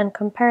doll and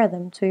compare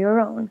them to your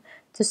own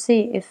to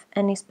see if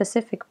any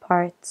specific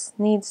parts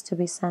needs to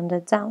be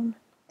sanded down.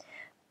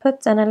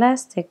 Put an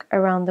elastic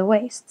around the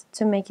waist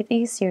to make it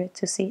easier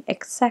to see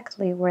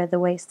exactly where the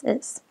waist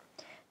is.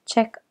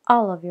 Check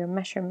all of your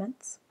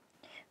measurements.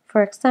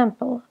 For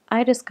example,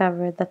 I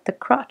discovered that the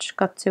crotch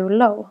got too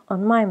low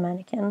on my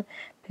mannequin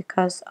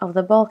because of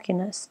the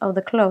bulkiness of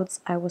the clothes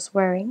I was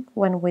wearing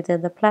when we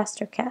did the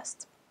plaster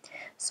cast.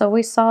 So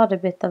we sawed a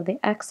bit of the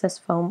excess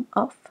foam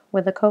off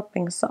with a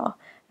coping saw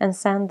and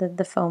sanded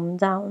the foam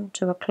down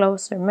to a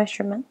closer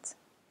measurement.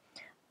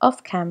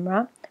 Off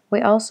camera,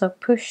 we also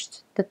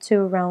pushed the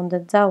two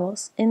rounded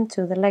dowels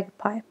into the leg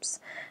pipes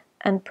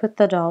and put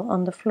the doll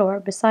on the floor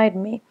beside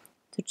me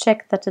to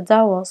check that the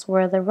dowels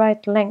were the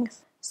right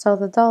length, so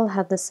the doll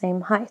had the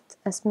same height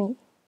as me.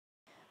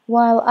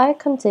 While I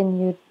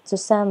continued to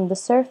sand the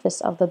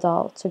surface of the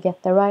doll to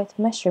get the right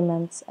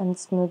measurements and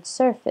smooth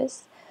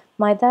surface,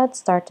 my dad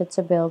started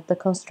to build the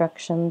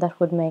construction that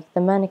would make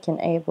the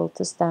mannequin able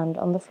to stand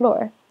on the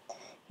floor.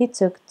 He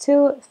took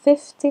two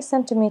 50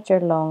 centimeter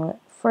long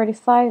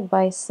 45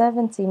 by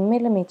 70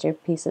 millimeter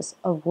pieces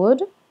of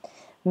wood,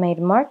 made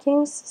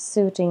markings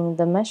suiting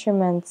the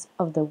measurements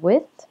of the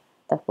width,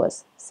 that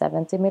was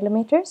 70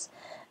 millimeters,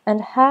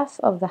 and half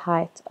of the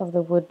height of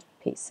the wood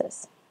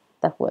pieces,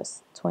 that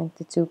was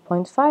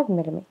 22.5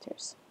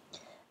 millimeters,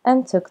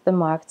 and took the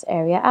marked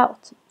area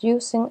out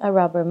using a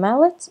rubber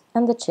mallet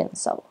and a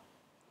chisel.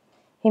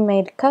 He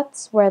made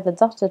cuts where the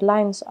dotted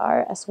lines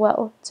are as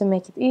well to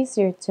make it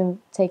easier to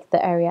take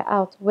the area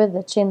out with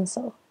the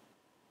chisel.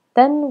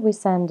 Then we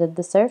sanded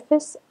the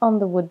surface on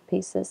the wood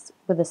pieces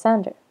with a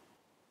sander.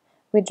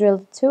 We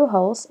drilled 2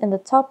 holes in the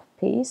top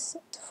piece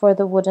for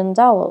the wooden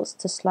dowels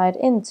to slide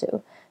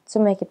into to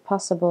make it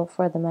possible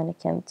for the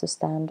mannequin to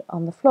stand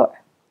on the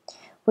floor.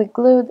 We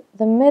glued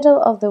the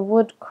middle of the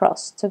wood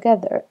cross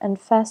together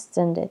and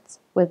fastened it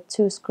with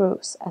 2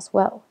 screws as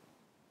well.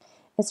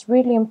 It's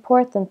really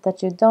important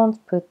that you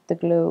don't put the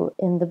glue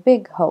in the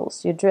big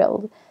holes you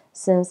drilled,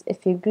 since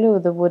if you glue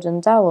the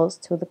wooden dowels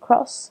to the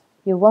cross,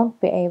 you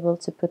won't be able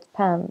to put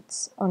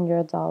pants on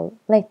your doll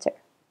later.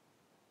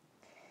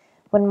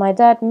 When my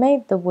dad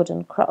made the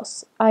wooden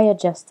cross, I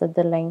adjusted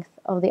the length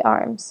of the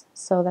arms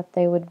so that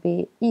they would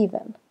be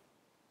even.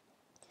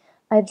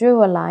 I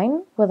drew a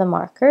line with a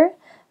marker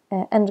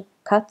and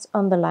cut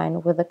on the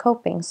line with a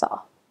coping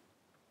saw.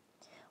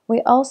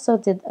 We also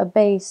did a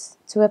base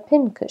to a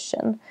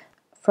pincushion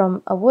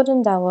from a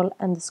wooden dowel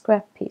and a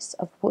scrap piece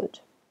of wood.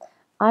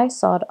 I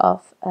sawed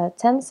off a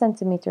 10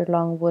 centimeter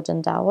long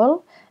wooden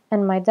dowel,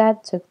 and my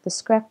dad took the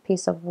scrap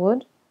piece of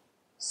wood,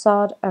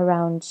 sawed a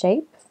round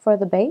shape for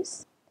the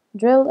base,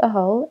 drilled a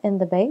hole in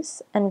the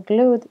base, and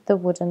glued the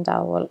wooden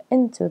dowel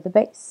into the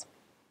base.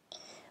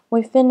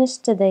 We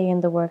finished the day in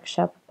the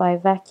workshop by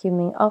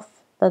vacuuming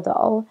off the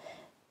doll,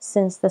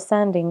 since the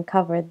sanding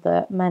covered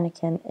the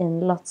mannequin in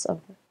lots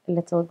of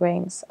little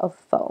grains of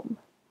foam.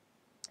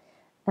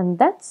 And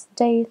that's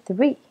day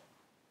 3.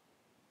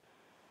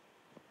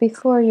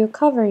 Before you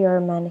cover your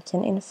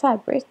mannequin in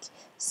fabric,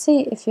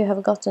 see if you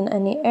have gotten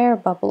any air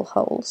bubble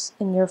holes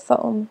in your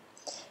foam.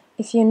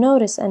 If you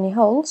notice any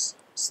holes,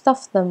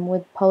 stuff them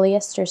with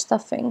polyester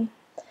stuffing.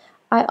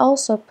 I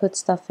also put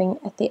stuffing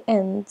at the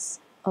ends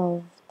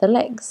of the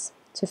legs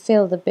to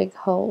fill the big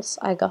holes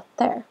I got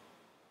there.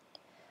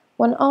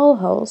 When all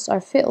holes are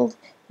filled,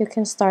 you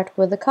can start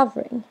with the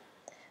covering.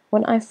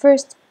 When I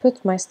first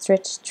put my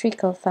stretched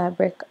treacle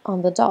fabric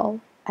on the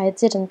doll, I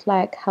didn't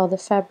like how the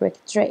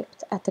fabric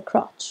draped at the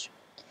crotch.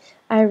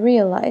 I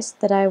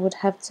realized that I would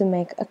have to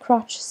make a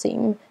crotch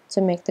seam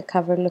to make the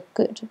cover look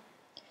good.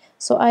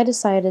 So I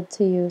decided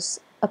to use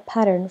a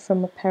pattern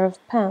from a pair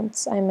of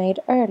pants I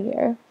made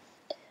earlier.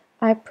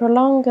 I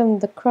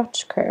prolonged the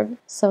crotch curve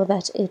so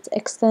that it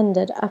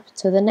extended up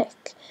to the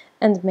neck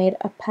and made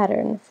a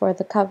pattern for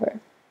the cover.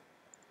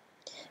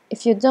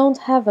 If you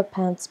don't have a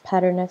pants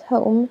pattern at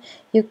home,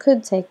 you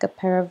could take a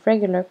pair of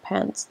regular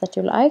pants that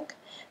you like,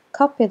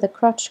 copy the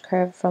crotch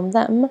curve from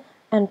them,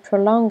 and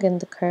prolong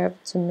the curve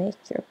to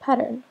make your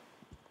pattern.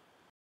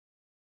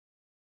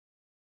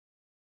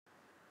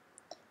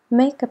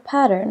 Make a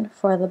pattern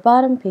for the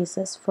bottom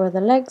pieces for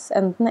the legs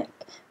and neck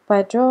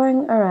by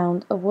drawing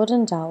around a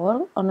wooden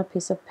dowel on a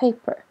piece of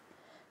paper.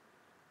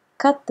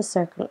 Cut the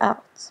circle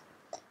out.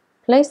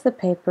 Place the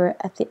paper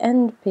at the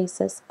end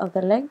pieces of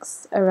the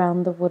legs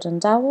around the wooden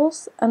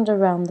dowels and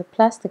around the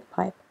plastic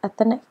pipe at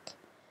the neck.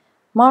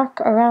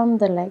 Mark around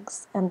the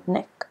legs and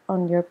neck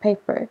on your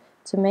paper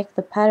to make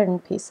the pattern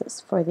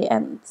pieces for the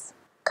ends.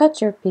 Cut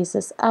your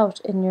pieces out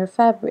in your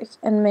fabric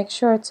and make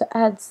sure to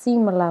add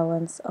seam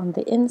allowance on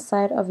the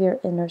inside of your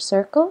inner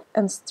circle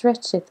and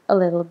stretch it a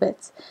little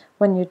bit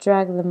when you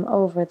drag them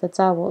over the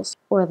dowels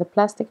or the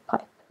plastic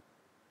pipe.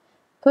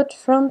 Put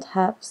front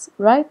halves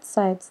right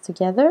sides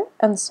together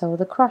and sew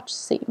the crotch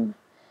seam.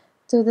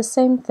 Do the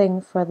same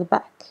thing for the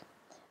back.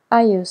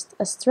 I used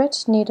a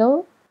stretch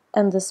needle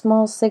and a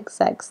small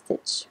zigzag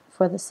stitch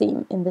for the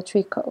seam in the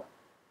tricot.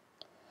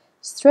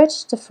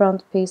 Stretch the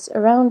front piece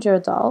around your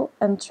doll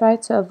and try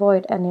to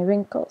avoid any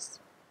wrinkles.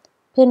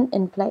 Pin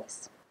in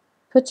place.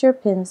 Put your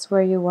pins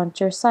where you want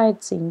your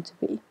side seam to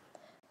be.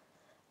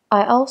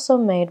 I also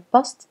made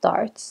bust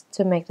darts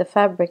to make the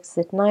fabric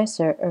sit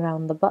nicer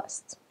around the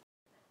bust.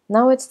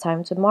 Now it's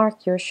time to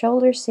mark your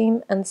shoulder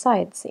seam and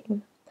side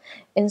seam.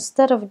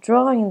 Instead of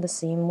drawing the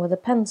seam with a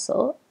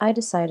pencil, I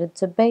decided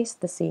to base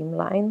the seam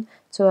line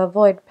to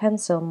avoid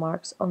pencil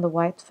marks on the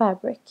white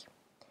fabric.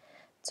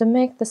 To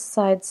make the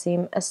side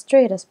seam as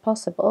straight as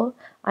possible,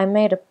 I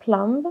made a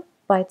plumb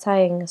by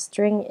tying a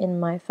string in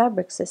my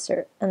fabric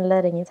scissor and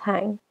letting it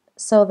hang,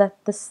 so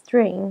that the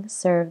string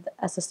served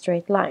as a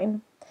straight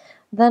line.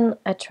 Then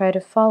I try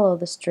to follow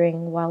the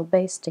string while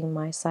basting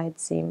my side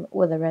seam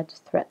with a red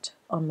thread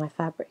on my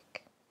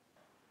fabric.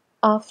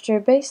 After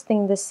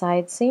basting the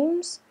side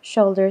seams,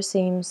 shoulder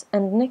seams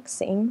and neck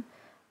seam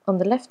on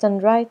the left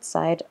and right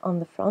side on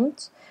the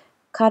front,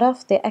 cut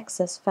off the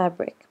excess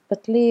fabric,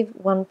 but leave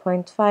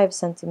 1.5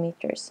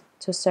 centimeters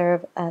to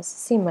serve as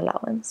seam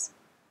allowance.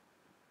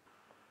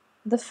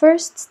 The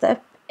first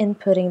step in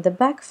putting the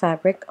back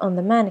fabric on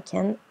the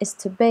mannequin is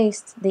to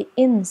baste the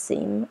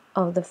inseam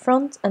of the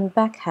front and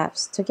back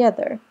halves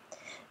together.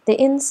 The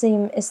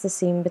inseam is the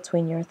seam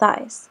between your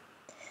thighs.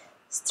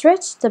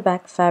 Stretch the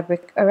back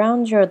fabric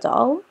around your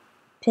doll,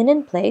 pin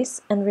in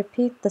place, and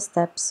repeat the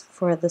steps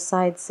for the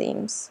side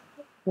seams,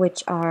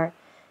 which are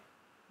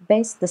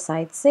baste the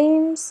side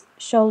seams,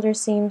 shoulder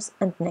seams,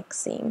 and neck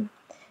seam.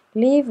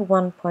 Leave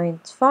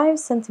 1.5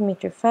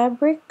 centimeter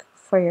fabric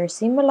for your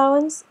seam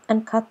allowance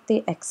and cut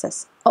the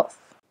excess off.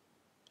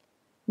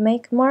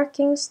 Make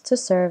markings to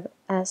serve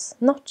as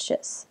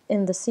notches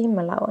in the seam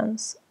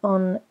allowance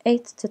on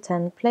 8 to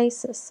 10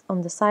 places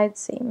on the side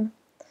seam.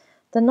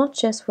 The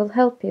notches will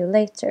help you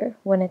later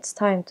when it's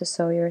time to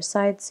sew your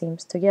side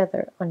seams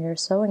together on your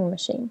sewing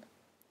machine.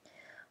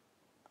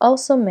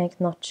 Also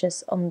make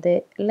notches on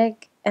the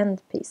leg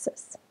end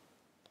pieces.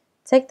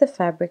 Take the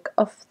fabric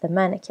off the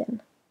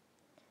mannequin.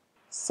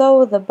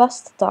 Sew the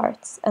bust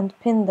darts and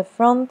pin the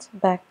front,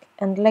 back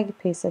and leg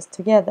pieces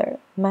together,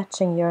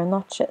 matching your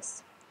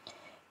notches.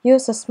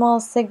 Use a small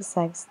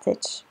zigzag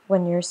stitch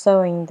when you're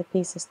sewing the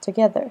pieces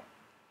together.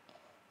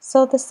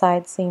 Sew the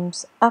side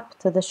seams up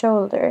to the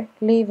shoulder,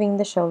 leaving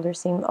the shoulder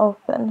seam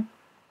open.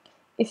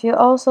 If you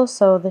also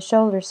sew the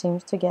shoulder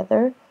seams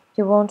together,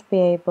 you won't be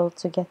able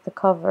to get the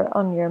cover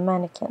on your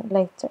mannequin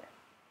later.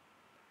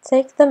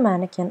 Take the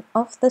mannequin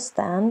off the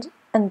stand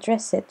and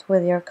dress it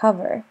with your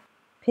cover.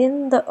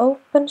 Pin the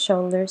open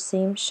shoulder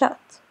seam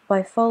shut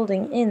by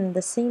folding in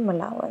the seam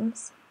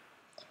allowance.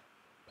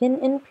 Pin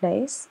in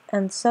place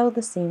and sew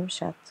the seam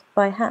shut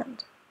by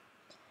hand.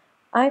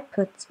 I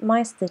put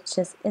my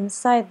stitches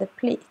inside the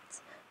pleat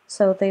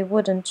so they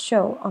wouldn't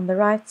show on the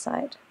right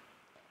side.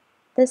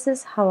 This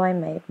is how I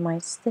made my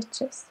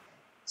stitches.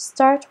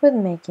 Start with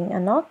making a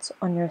knot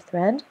on your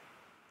thread.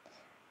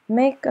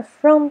 Make a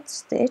front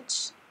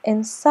stitch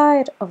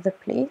inside of the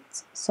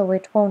pleat so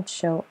it won't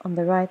show on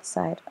the right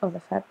side of the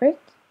fabric.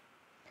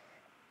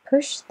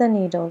 Push the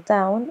needle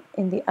down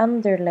in the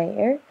under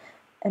layer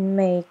and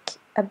make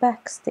a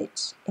back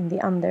stitch in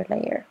the under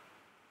layer.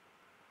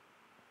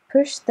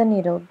 Push the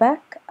needle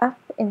back up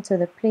into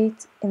the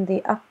pleat in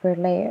the upper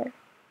layer.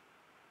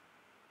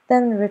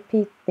 Then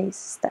repeat these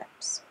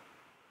steps.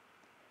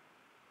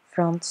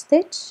 Front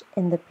stitch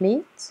in the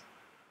pleat,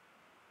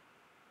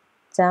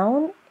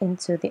 down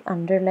into the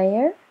under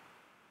layer,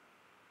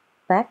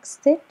 back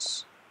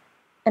stitch,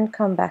 and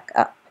come back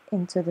up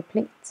into the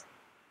pleat.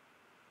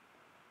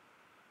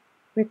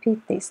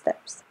 Repeat these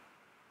steps.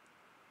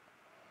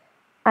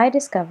 I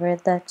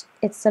discovered that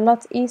it's a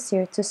lot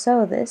easier to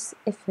sew this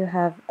if you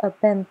have a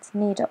bent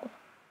needle.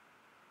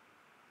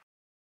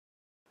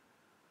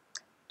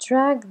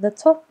 Drag the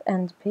top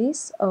end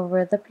piece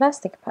over the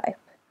plastic pipe.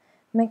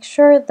 Make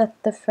sure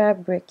that the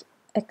fabric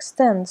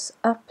extends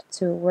up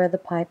to where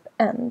the pipe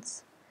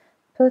ends.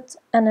 Put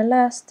an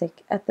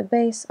elastic at the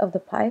base of the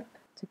pipe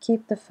to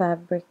keep the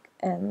fabric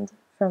end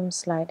from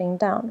sliding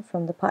down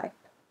from the pipe.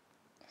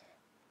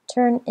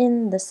 Turn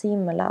in the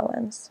seam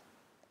allowance.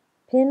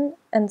 Pin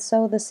and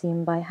sew the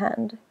seam by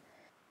hand.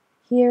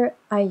 Here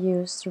I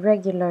used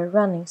regular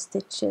running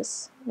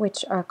stitches,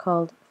 which are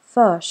called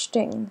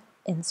förstygn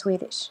in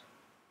Swedish.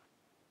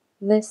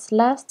 This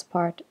last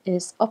part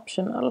is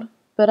optional,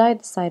 but I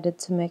decided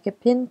to make a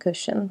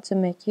pincushion to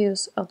make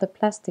use of the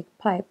plastic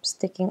pipe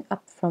sticking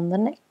up from the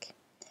neck.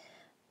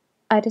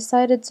 I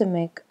decided to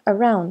make a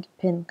round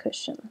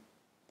pincushion.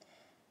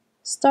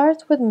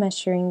 Start with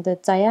measuring the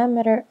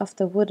diameter of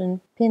the wooden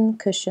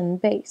pincushion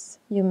base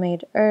you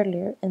made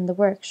earlier in the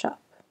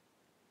workshop.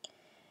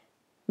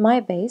 My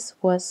base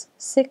was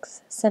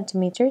 6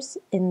 centimeters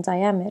in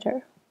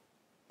diameter.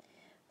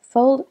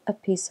 Fold a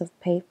piece of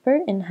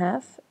paper in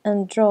half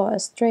and draw a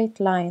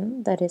straight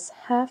line that is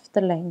half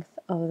the length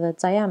of the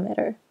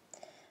diameter.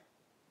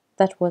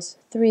 That was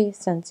 3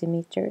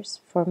 centimeters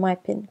for my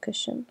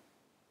pincushion.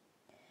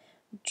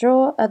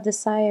 Draw a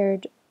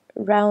desired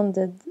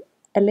rounded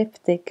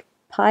elliptic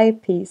pie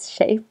piece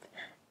shape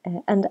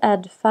and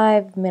add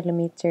 5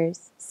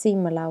 millimeters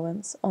seam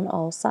allowance on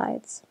all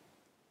sides.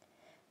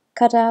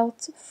 Cut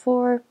out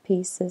 4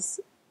 pieces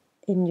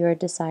in your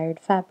desired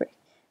fabric.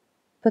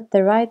 Put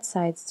the right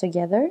sides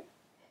together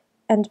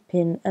and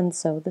pin and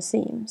sew the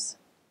seams.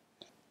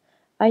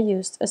 I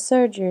used a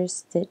serger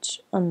stitch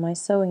on my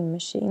sewing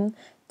machine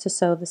to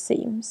sew the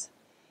seams.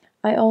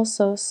 I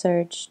also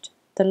serged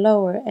the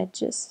lower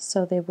edges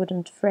so they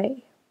wouldn't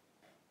fray.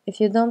 If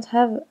you don't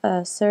have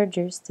a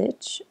serger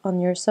stitch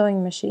on your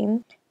sewing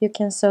machine, you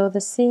can sew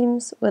the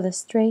seams with a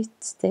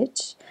straight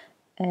stitch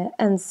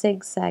and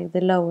zigzag the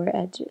lower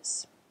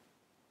edges.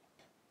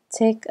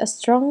 Take a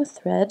strong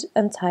thread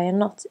and tie a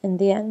knot in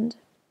the end.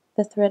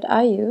 The thread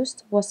I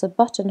used was a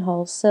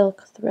buttonhole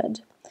silk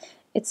thread.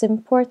 It's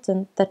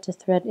important that the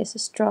thread is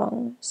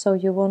strong, so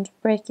you won't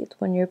break it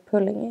when you're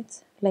pulling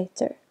it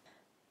later.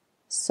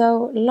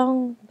 Sew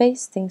long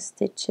basting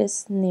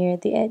stitches near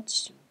the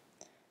edge.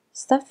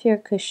 Stuff your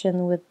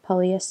cushion with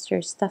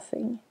polyester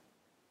stuffing.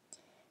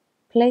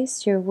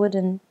 Place your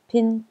wooden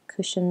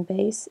pincushion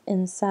base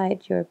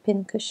inside your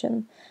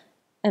pincushion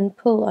and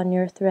pull on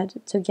your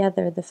thread to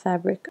gather the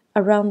fabric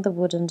around the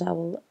wooden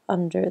dowel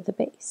under the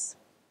base.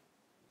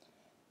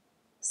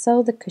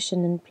 Sew the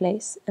cushion in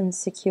place and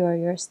secure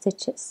your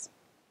stitches.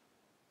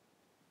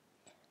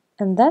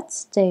 And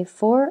that's day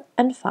 4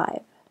 and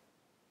 5.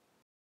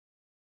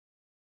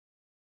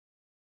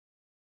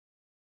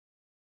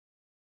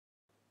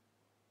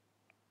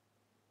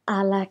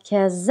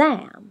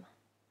 Alakazam!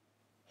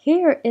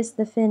 Here is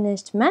the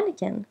finished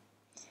mannequin.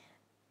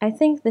 I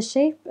think the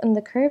shape and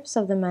the curves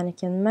of the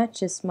mannequin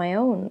matches my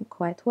own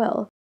quite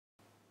well.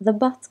 The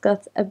butt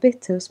got a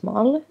bit too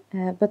small,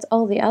 but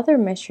all the other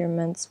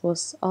measurements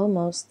was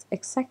almost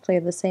exactly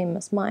the same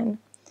as mine.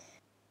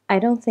 I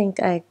don't think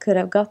I could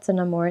have gotten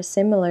a more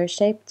similar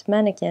shaped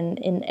mannequin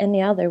in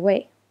any other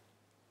way.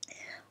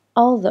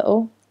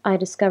 Although I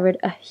discovered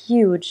a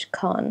huge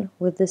con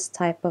with this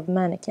type of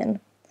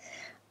mannequin.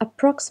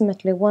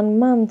 Approximately 1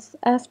 month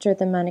after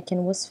the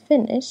mannequin was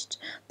finished,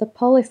 the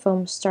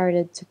polyfoam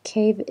started to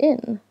cave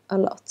in a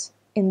lot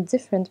in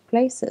different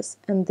places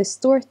and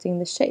distorting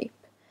the shape.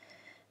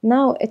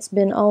 Now it's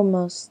been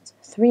almost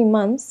 3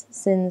 months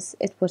since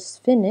it was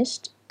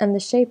finished and the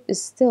shape is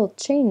still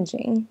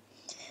changing.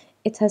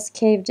 It has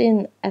caved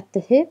in at the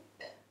hip,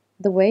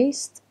 the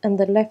waist and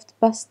the left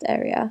bust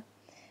area.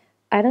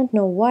 I don't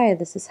know why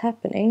this is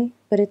happening,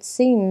 but it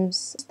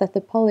seems that the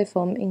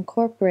polyfoam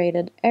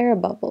incorporated air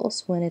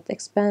bubbles when it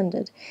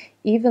expanded,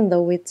 even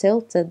though we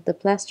tilted the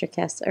plaster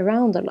cast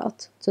around a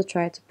lot to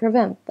try to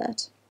prevent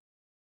that.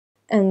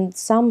 And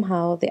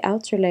somehow the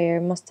outer layer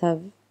must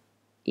have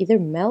either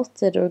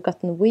melted or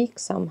gotten weak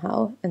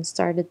somehow and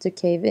started to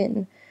cave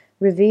in,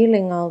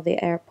 revealing all the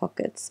air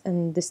pockets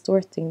and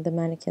distorting the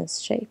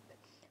mannequin's shape,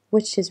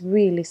 which is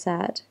really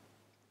sad.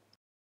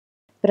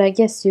 But I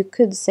guess you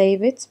could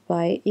save it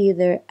by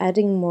either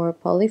adding more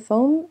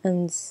polyfoam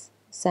and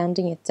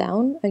sanding it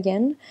down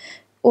again,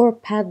 or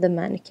pad the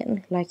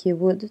mannequin like you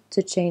would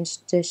to change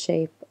the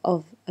shape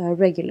of a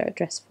regular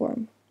dress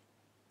form.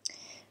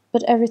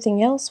 But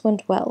everything else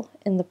went well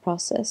in the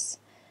process.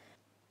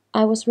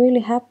 I was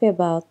really happy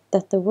about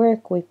that the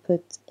work we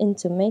put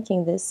into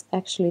making this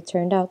actually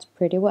turned out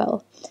pretty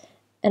well.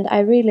 And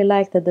I really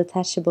like the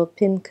detachable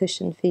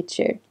pincushion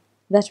feature.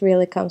 That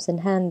really comes in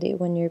handy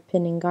when you're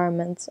pinning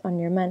garments on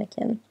your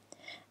mannequin.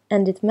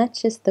 And it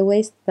matches the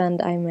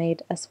waistband I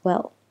made as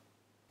well.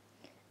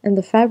 And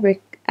the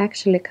fabric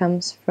actually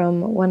comes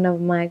from one of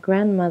my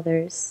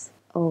grandmother's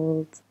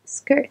old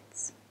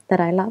skirts that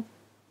I love.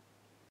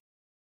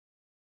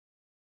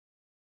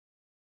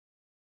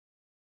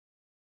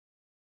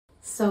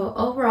 So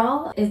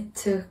overall, it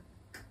took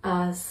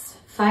us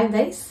 5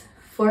 days,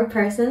 4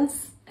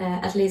 persons,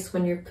 at least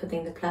when you're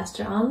putting the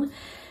plaster on.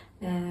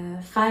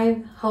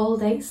 5 whole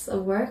days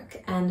of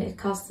work, and it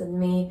costed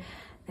me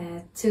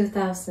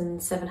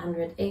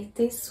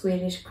 2,780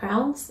 Swedish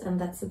crowns, and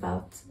that's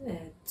about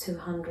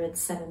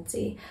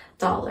 $270.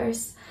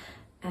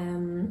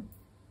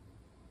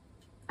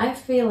 I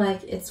feel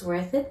like it's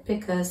worth it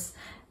because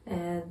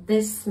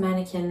this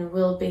mannequin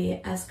will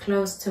be as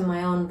close to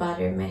my own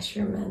body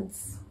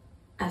measurements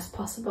as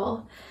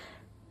possible.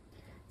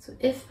 So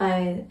if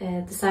I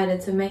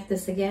decided to make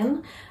this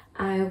again,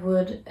 I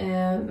would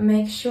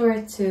make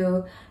sure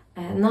to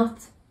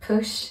not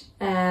push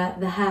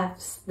the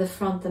halves, the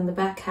front and the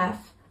back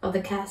half of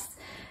the cast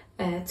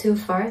too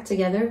far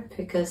together,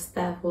 because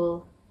that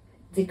will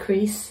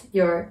decrease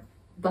your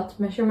butt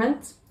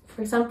measurement,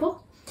 for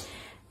example.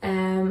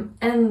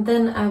 And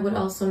then I would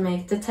also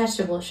make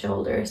detachable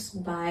shoulders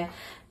by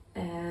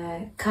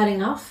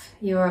cutting off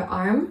your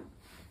arm,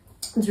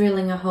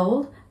 drilling a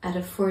hole at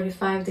a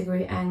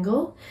 45-degree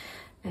angle,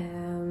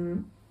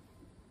 and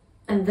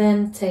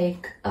then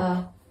take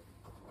a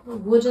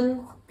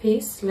wooden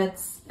piece.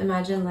 Let's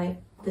imagine like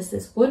this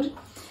is wood,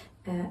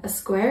 a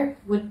square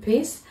wood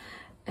piece,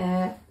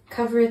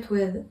 cover it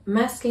with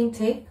masking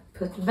tape,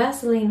 put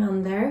Vaseline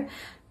on there,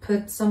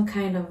 put some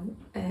kind of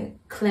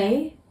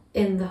clay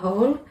in the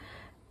hole,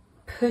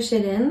 push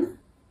it in,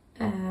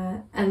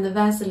 and the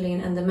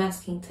Vaseline and the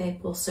masking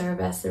tape will serve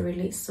as a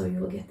release, so you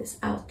will get this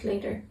out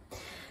later.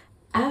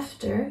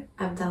 After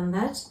I've done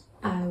that,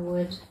 I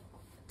would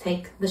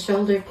take the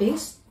shoulder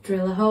piece,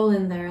 drill a hole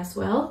in there as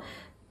well,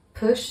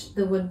 push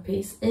the wood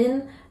piece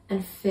in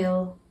and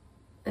fill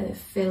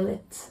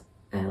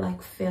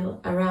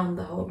around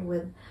the hole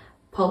with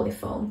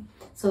polyfoam.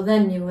 So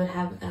then you would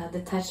have a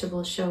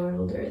detachable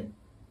shoulder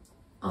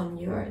on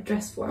your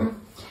dress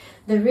form.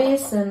 The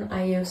reason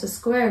I use a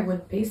square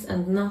wood piece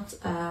and not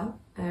a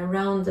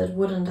rounded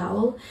wooden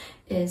dowel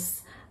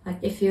is like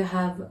if you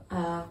have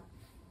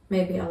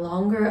maybe a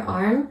longer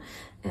arm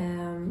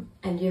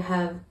and you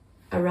have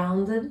a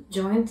rounded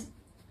joint,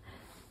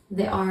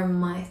 the arm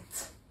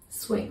might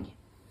swing.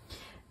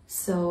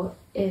 So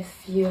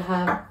if you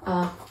have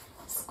a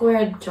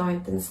squared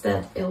joint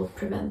instead, it will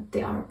prevent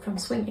the arm from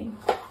swinging.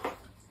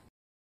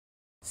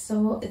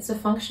 So it's a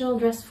functional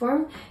dress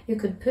form. You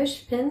could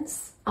push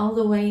pins all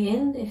the way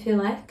in if you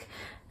like,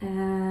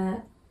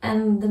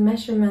 and the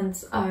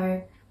measurements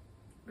are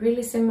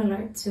really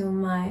similar to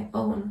my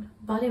own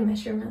body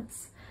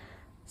measurements.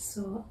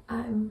 So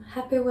I'm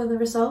happy with the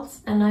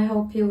results, and I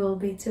hope you will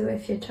be too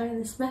if you try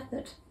this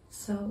method.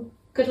 So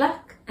good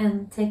luck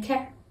and take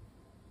care.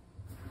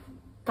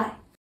 Bye.